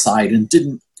the outside and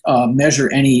didn't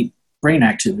measure any brain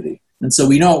activity. And so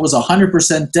we know it was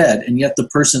 100% dead, and yet the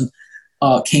person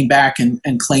came back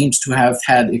and claimed to have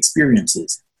had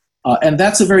experiences. And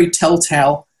that's a very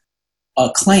telltale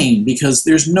claim, because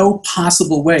there's no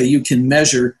possible way you can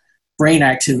measure brain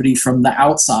activity from the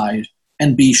outside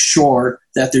and be sure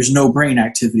that there's no brain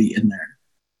activity in there.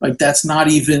 Like,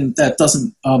 that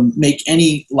doesn't make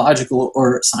any logical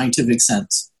or scientific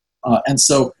sense. And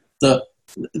so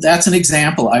that's an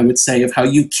example, I would say, of how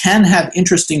you can have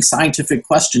interesting scientific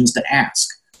questions to ask,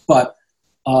 but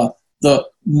the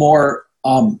more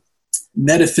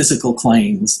metaphysical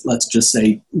claims, let's just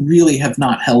say, really have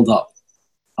not held up.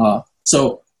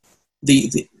 So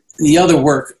the other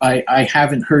work I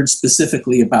haven't heard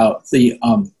specifically about the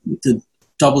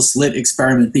double slit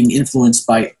experiment being influenced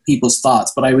by people's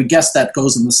thoughts, but I would guess that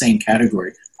goes in the same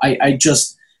category. I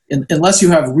just, unless you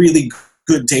have really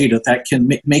good data that can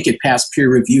make it past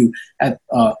peer review at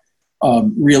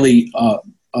really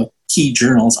key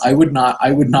journals, I would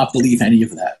not believe any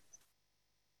of that.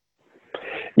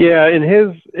 Yeah, and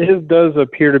his does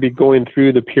appear to be going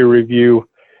through the peer review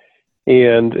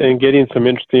and getting some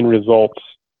interesting results,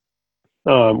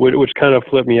 which kind of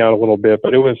flipped me out a little bit.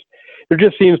 But there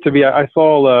just seems to be. I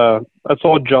saw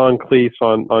John Cleese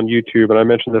on YouTube, and I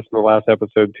mentioned this in the last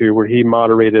episode too, where he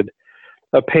moderated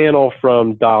a panel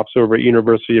from DOPS over at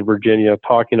University of Virginia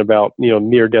talking about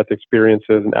near-death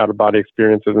experiences and out-of-body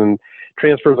experiences and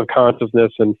transfers of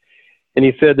consciousness, and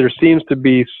he said there seems to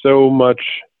be so much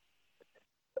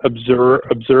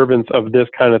observance of this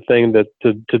kind of thing that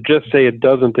to just say it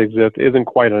doesn't exist isn't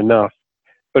quite enough.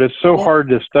 But it's so hard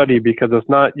to study because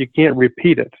you can't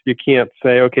repeat it. You can't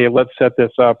say, okay, let's set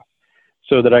this up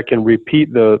so that I can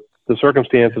repeat the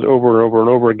circumstances over and over and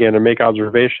over again and make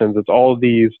observations. It's all of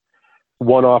these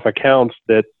one-off accounts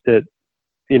that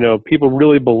people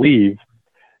really believe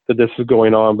that this is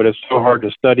going on, but it's so hard to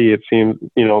study, it seems,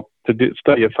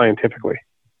 study it scientifically.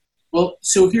 Well,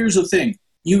 so here's the thing.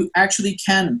 You actually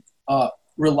can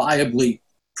reliably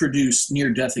produce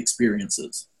near-death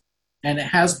experiences. And it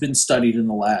has been studied in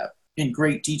the lab in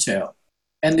great detail.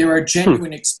 And there are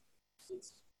genuine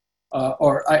experiences,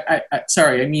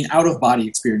 I mean out-of-body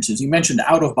experiences. You mentioned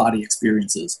out-of-body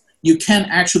experiences. You can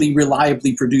actually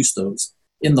reliably produce those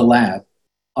in the lab.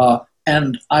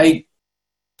 And I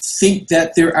think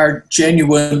that there are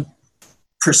genuine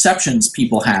perceptions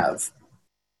people have.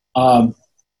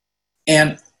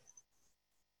 And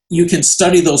you can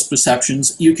study those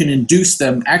perceptions. You can induce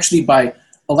them actually by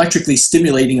electrically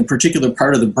stimulating a particular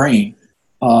part of the brain.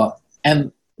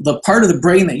 And the part of the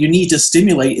brain that you need to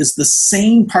stimulate is the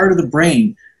same part of the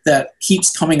brain that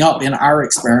keeps coming up in our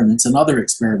experiments and other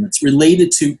experiments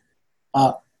related to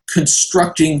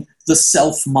constructing the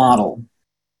self model.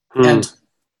 And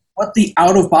what the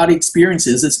out-of-body experience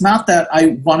is, it's not that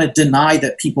I want to deny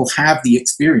that people have the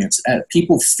experience.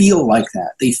 People feel like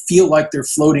that. They feel like they're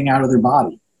floating out of their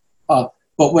body. But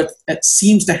what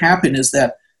seems to happen is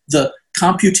that the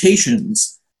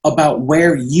computations about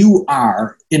where you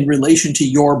are in relation to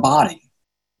your body,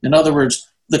 in other words,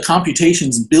 the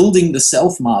computations building the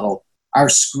self model, are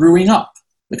screwing up.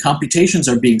 The computations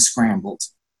are being scrambled.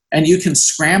 And you can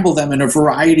scramble them in a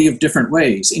variety of different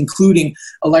ways, including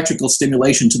electrical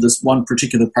stimulation to this one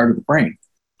particular part of the brain.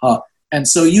 And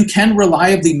so you can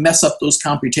reliably mess up those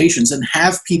computations and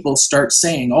have people start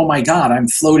saying, oh my God, I'm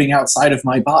floating outside of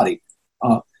my body.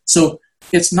 So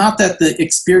it's not that the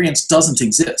experience doesn't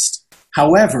exist.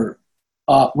 However,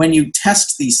 when you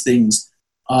test these things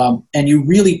and you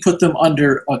really put them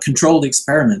under controlled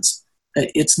experiments,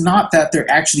 it's not that there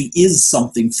actually is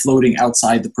something floating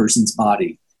outside the person's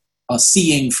body,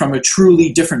 seeing from a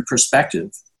truly different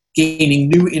perspective, gaining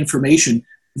new information,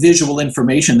 visual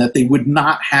information that they would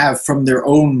not have from their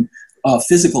own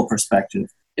physical perspective.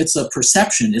 It's a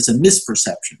perception, it's a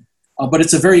misperception, but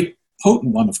it's a very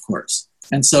potent one, of course.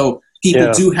 And so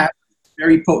people do have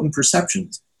very potent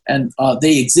perceptions, and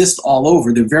they exist all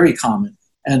over. They're very common.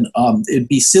 And it'd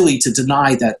be silly to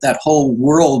deny that whole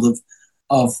world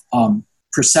of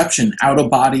perception,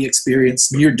 out-of-body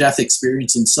experience, near-death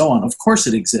experience, and so on. Of course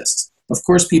it exists. Of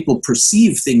course people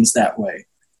perceive things that way.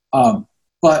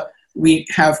 But we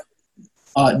have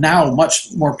now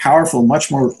much more powerful,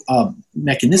 much more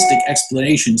mechanistic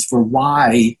explanations for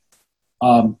why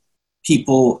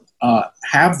people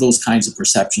have those kinds of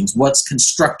perceptions, what's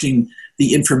constructing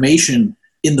the information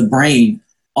in the brain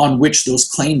on which those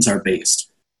claims are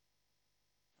based.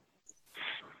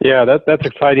 Yeah, that's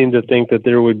exciting to think that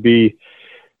there would be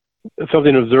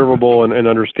something observable and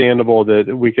understandable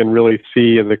that we can really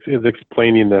see as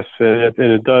explaining this. And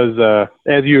it does,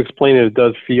 as you explain it, it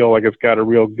does feel like it's got a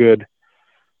real good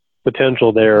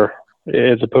potential there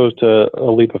as opposed to a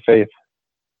leap of faith.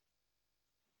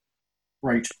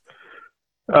 Right.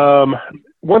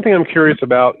 One thing I'm curious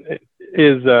about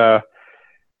is,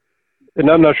 and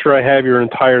I'm not sure I have your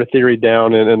entire theory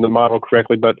down and the model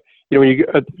correctly, but when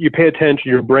you pay attention,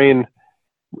 your brain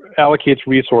allocates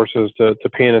resources to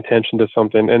paying attention to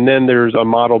something, and then there's a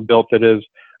model built that is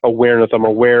awareness. I'm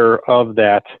aware of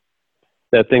that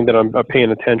thing that I'm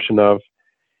paying attention of.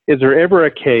 Is there ever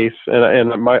a case, and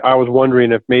I was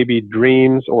wondering if maybe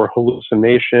dreams or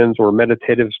hallucinations or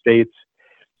meditative states,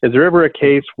 is there ever a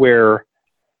case where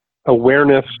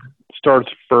awareness starts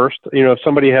first? If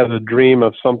somebody has a dream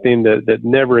of something that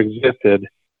never existed,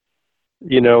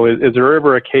 is there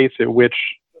ever a case at which,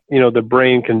 the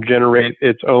brain can generate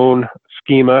its own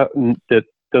schema that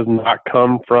does not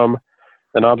come from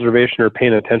an observation or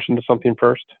paying attention to something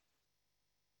first?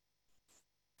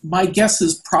 My guess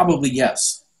is probably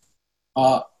yes.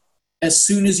 As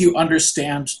soon as you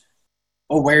understand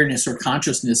awareness or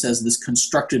consciousness as this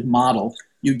constructed model,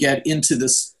 you get into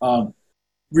this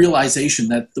realization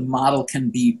that the model can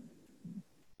be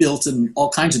built in all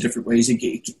kinds of different ways.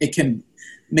 It can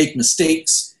make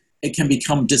mistakes. It can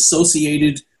become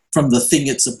dissociated from the thing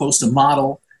it's supposed to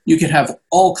model. You can have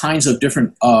all kinds of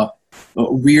different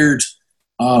weird,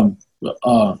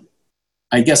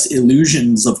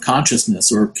 illusions of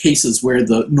consciousness, or cases where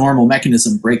the normal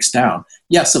mechanism breaks down.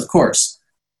 Yes, of course.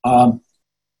 I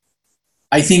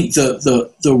think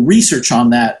the research on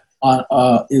that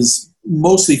is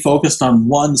mostly focused on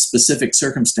one specific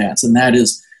circumstance, and that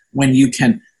is when you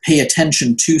can pay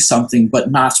attention to something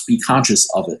but not be conscious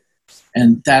of it.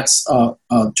 And that's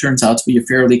turns out to be a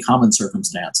fairly common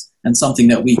circumstance and something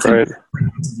that we can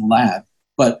bring into the lab.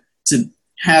 But to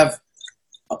have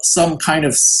some kind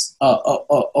of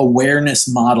awareness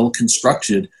model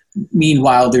constructed,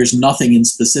 meanwhile there's nothing in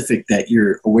specific that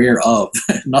you're aware of,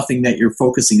 nothing that you're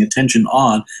focusing attention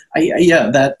on,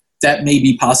 that may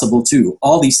be possible too.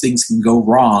 All these things can go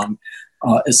wrong.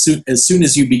 As soon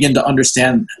as you begin to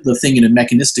understand the thing in a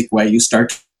mechanistic way, you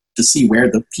start to see where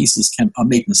the pieces can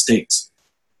make mistakes.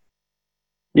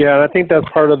 Yeah, and I think that's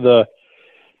part of the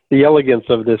elegance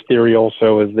of this theory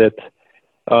also, is that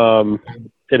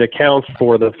it accounts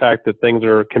for the fact that things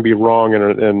can be wrong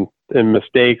and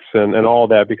mistakes and all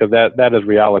that, because that is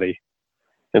reality.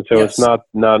 And so It's not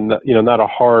a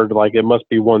hard, like it must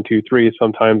be 1, 2, 3.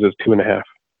 Sometimes it's 2.5.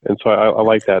 And so I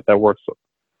like that. That works.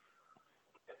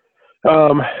 But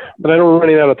I know we're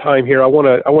running out of time here. I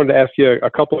wanted to ask you a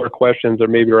couple of questions that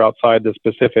maybe are outside the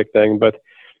specific thing. But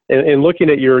in looking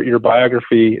at your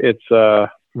biography, it's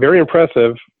very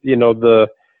impressive.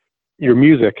 Your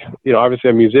music. Obviously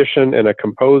a musician and a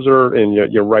composer, and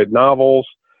you write novels.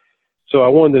 So I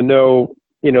wanted to know,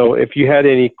 if you had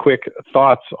any quick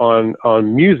thoughts on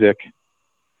music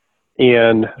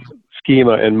and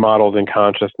schema and models and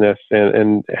consciousness,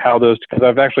 and how those, because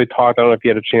I've actually talked, I don't know if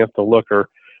you had a chance to look or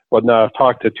whatnot, I've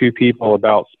talked to 2 people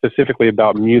specifically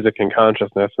about music and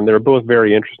consciousness, and they're both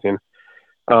very interesting.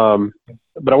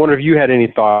 But I wonder if you had any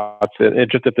thoughts, and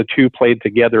just if the two played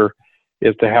together,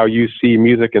 as to how you see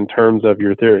music in terms of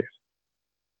your theories.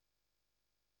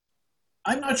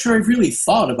 I'm not sure I've really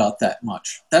thought about that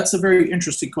much. That's a very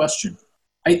interesting question.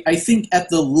 I think at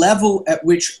the level at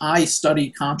which I study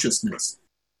consciousness,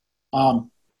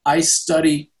 I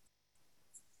study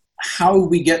how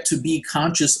we get to be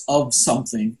conscious of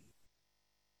something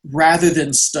rather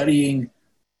than studying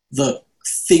the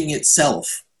thing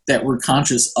itself that we're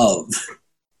conscious of.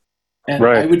 And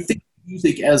I would think of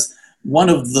music as one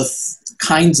of the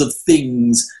kinds of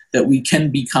things that we can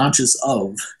be conscious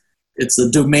of. It's a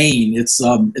domain. It's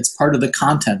part of the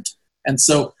content. And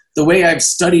so the way I've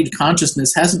studied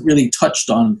consciousness hasn't really touched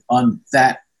on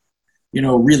that,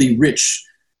 really rich,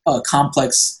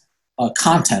 complex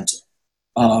content.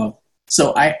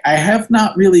 So I have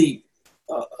not really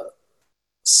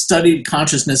studied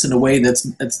consciousness in a way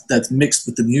that's mixed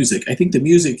with the music. I think the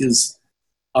music is,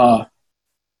 I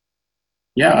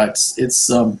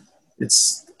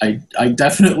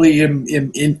definitely am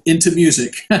into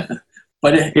music,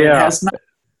 but it has not a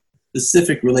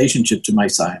specific relationship to my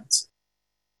science.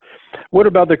 What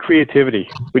about the creativity?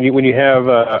 When you have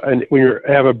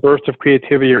a burst of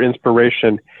creativity or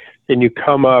inspiration, and you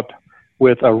come up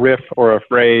with a riff or a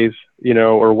phrase,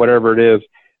 or whatever it is,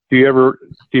 do you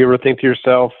ever think to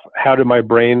yourself, how did my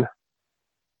brain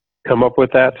come up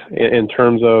with that in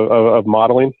terms of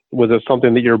modeling? Was it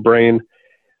something that your brain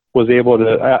was able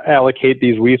to allocate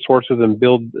these resources and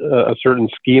build a certain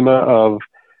schema of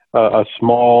a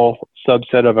small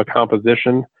subset of a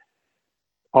composition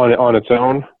on its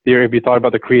own? Have you thought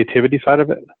about the creativity side of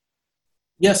it?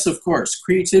 Yes, of course.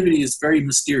 Creativity is very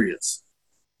mysterious,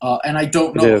 and I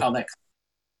don't know how that.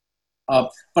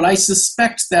 But I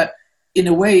suspect that in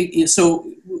a way,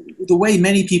 so the way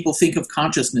many people think of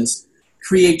consciousness,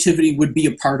 creativity would be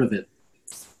a part of it.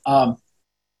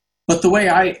 But the way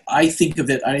I think of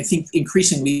it, I think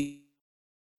increasingly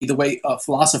the way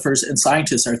philosophers and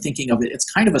scientists are thinking of it, it's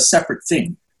kind of a separate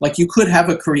thing. Like you could have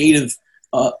a creative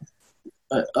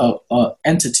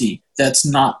entity that's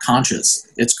not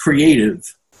conscious. It's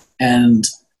creative, and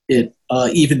it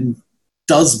even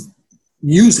does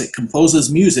music,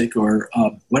 composes music, or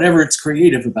whatever it's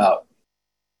creative about.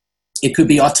 It could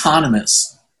be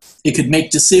autonomous. It could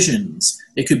make decisions.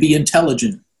 It could be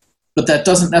intelligent. But that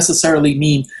doesn't necessarily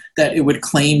mean that it would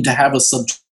claim to have a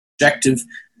subjective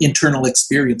internal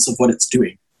experience of what it's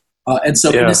doing. And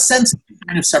so in a sense,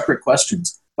 kind of separate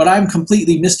questions. But I'm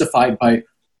completely mystified by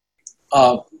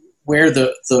where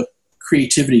the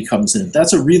creativity comes in.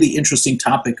 That's a really interesting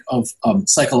topic of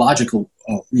psychological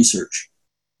research,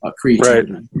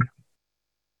 creativity. Right.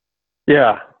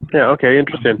 Yeah. Okay.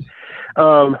 Interesting.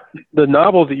 The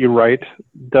novels that you write,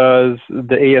 does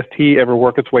the AST ever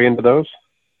work its way into those?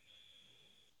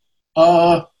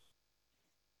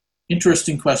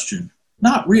 Interesting question.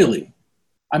 Not really.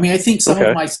 I mean, I think some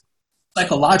of my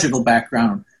psychological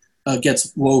background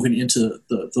gets woven into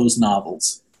those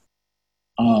novels.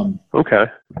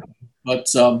 But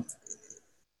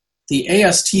the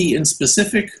AST in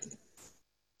specific,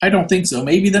 I don't think so.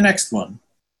 Maybe the next one.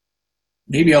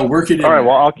 Maybe I'll work it in. All right.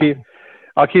 Well, I'll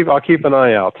keep an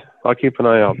eye out.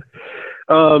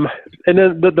 And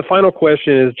then the final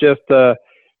question is just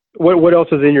what else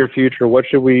is in your future? What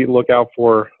should we look out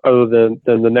for other than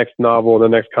the next novel, the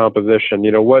next composition?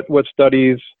 You know, what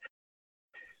studies,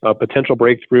 potential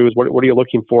breakthroughs? What are you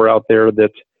looking for out there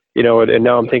that, you know? And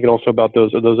now I'm thinking also about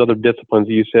those other disciplines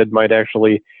that you said might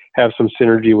actually have some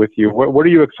synergy with you. What are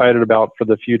you excited about for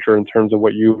the future in terms of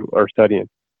what you are studying?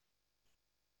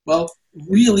 Well,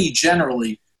 really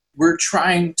generally, we're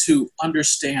trying to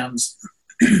understand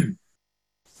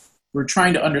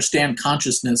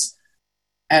consciousness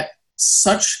at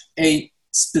such a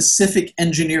specific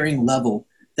engineering level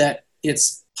that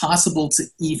it's possible to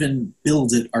even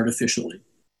build it artificially.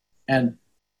 And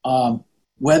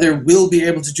whether we'll be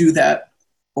able to do that,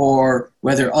 or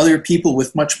whether other people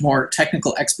with much more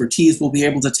technical expertise will be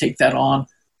able to take that on,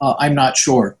 I'm not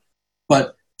sure.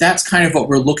 But that's kind of what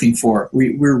we're looking for.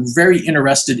 We're very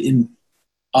interested in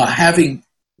having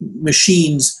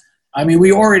machines. I mean,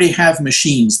 we already have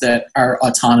machines that are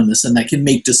autonomous and that can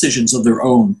make decisions of their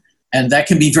own. And that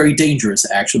can be very dangerous,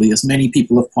 actually, as many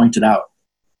people have pointed out.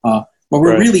 But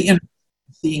we're really interested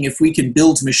in seeing if we can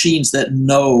build machines that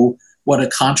know what a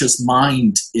conscious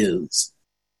mind is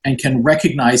and can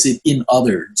recognize it in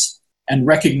others and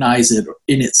recognize it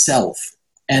in itself.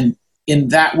 And in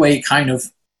that way, kind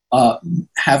of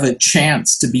have a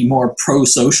chance to be more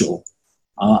pro-social.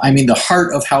 I mean, the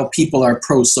heart of how people are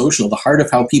pro-social, the heart of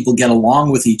how people get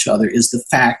along with each other is the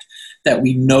fact that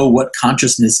we know what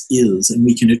consciousness is and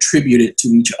we can attribute it to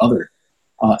each other.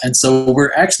 And so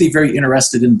we're actually very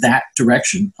interested in that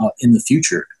direction in the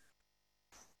future.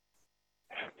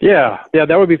 Yeah,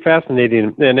 that would be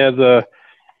fascinating. And as a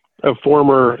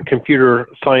former computer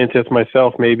scientist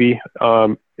myself, maybe,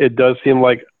 it does seem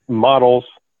like models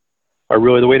are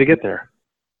really the way to get there.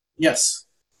 Yes.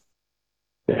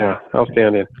 Yeah,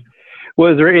 outstanding.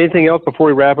 Well, is there anything else before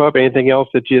we wrap up? Anything else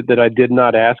that I did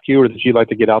not ask you or that you'd like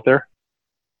to get out there?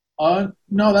 No,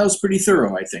 that was pretty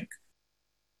thorough, I think.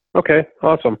 Okay,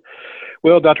 awesome.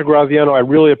 Well, Dr. Graziano, I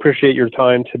really appreciate your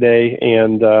time today,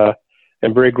 and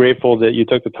I'm very grateful that you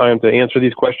took the time to answer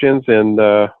these questions, and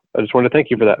I just want to thank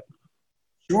you for that.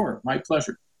 Sure, my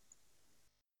pleasure.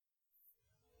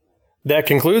 That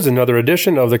concludes another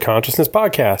edition of the Consciousness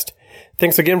Podcast.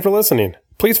 Thanks again for listening.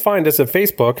 Please find us at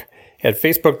Facebook at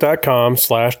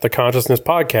facebook.com/The Consciousness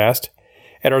Podcast,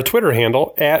 at our Twitter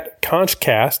handle at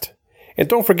Conchcast, and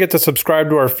don't forget to subscribe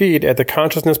to our feed at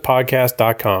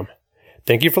theconsciousnesspodcast.com.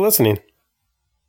 Thank you for listening.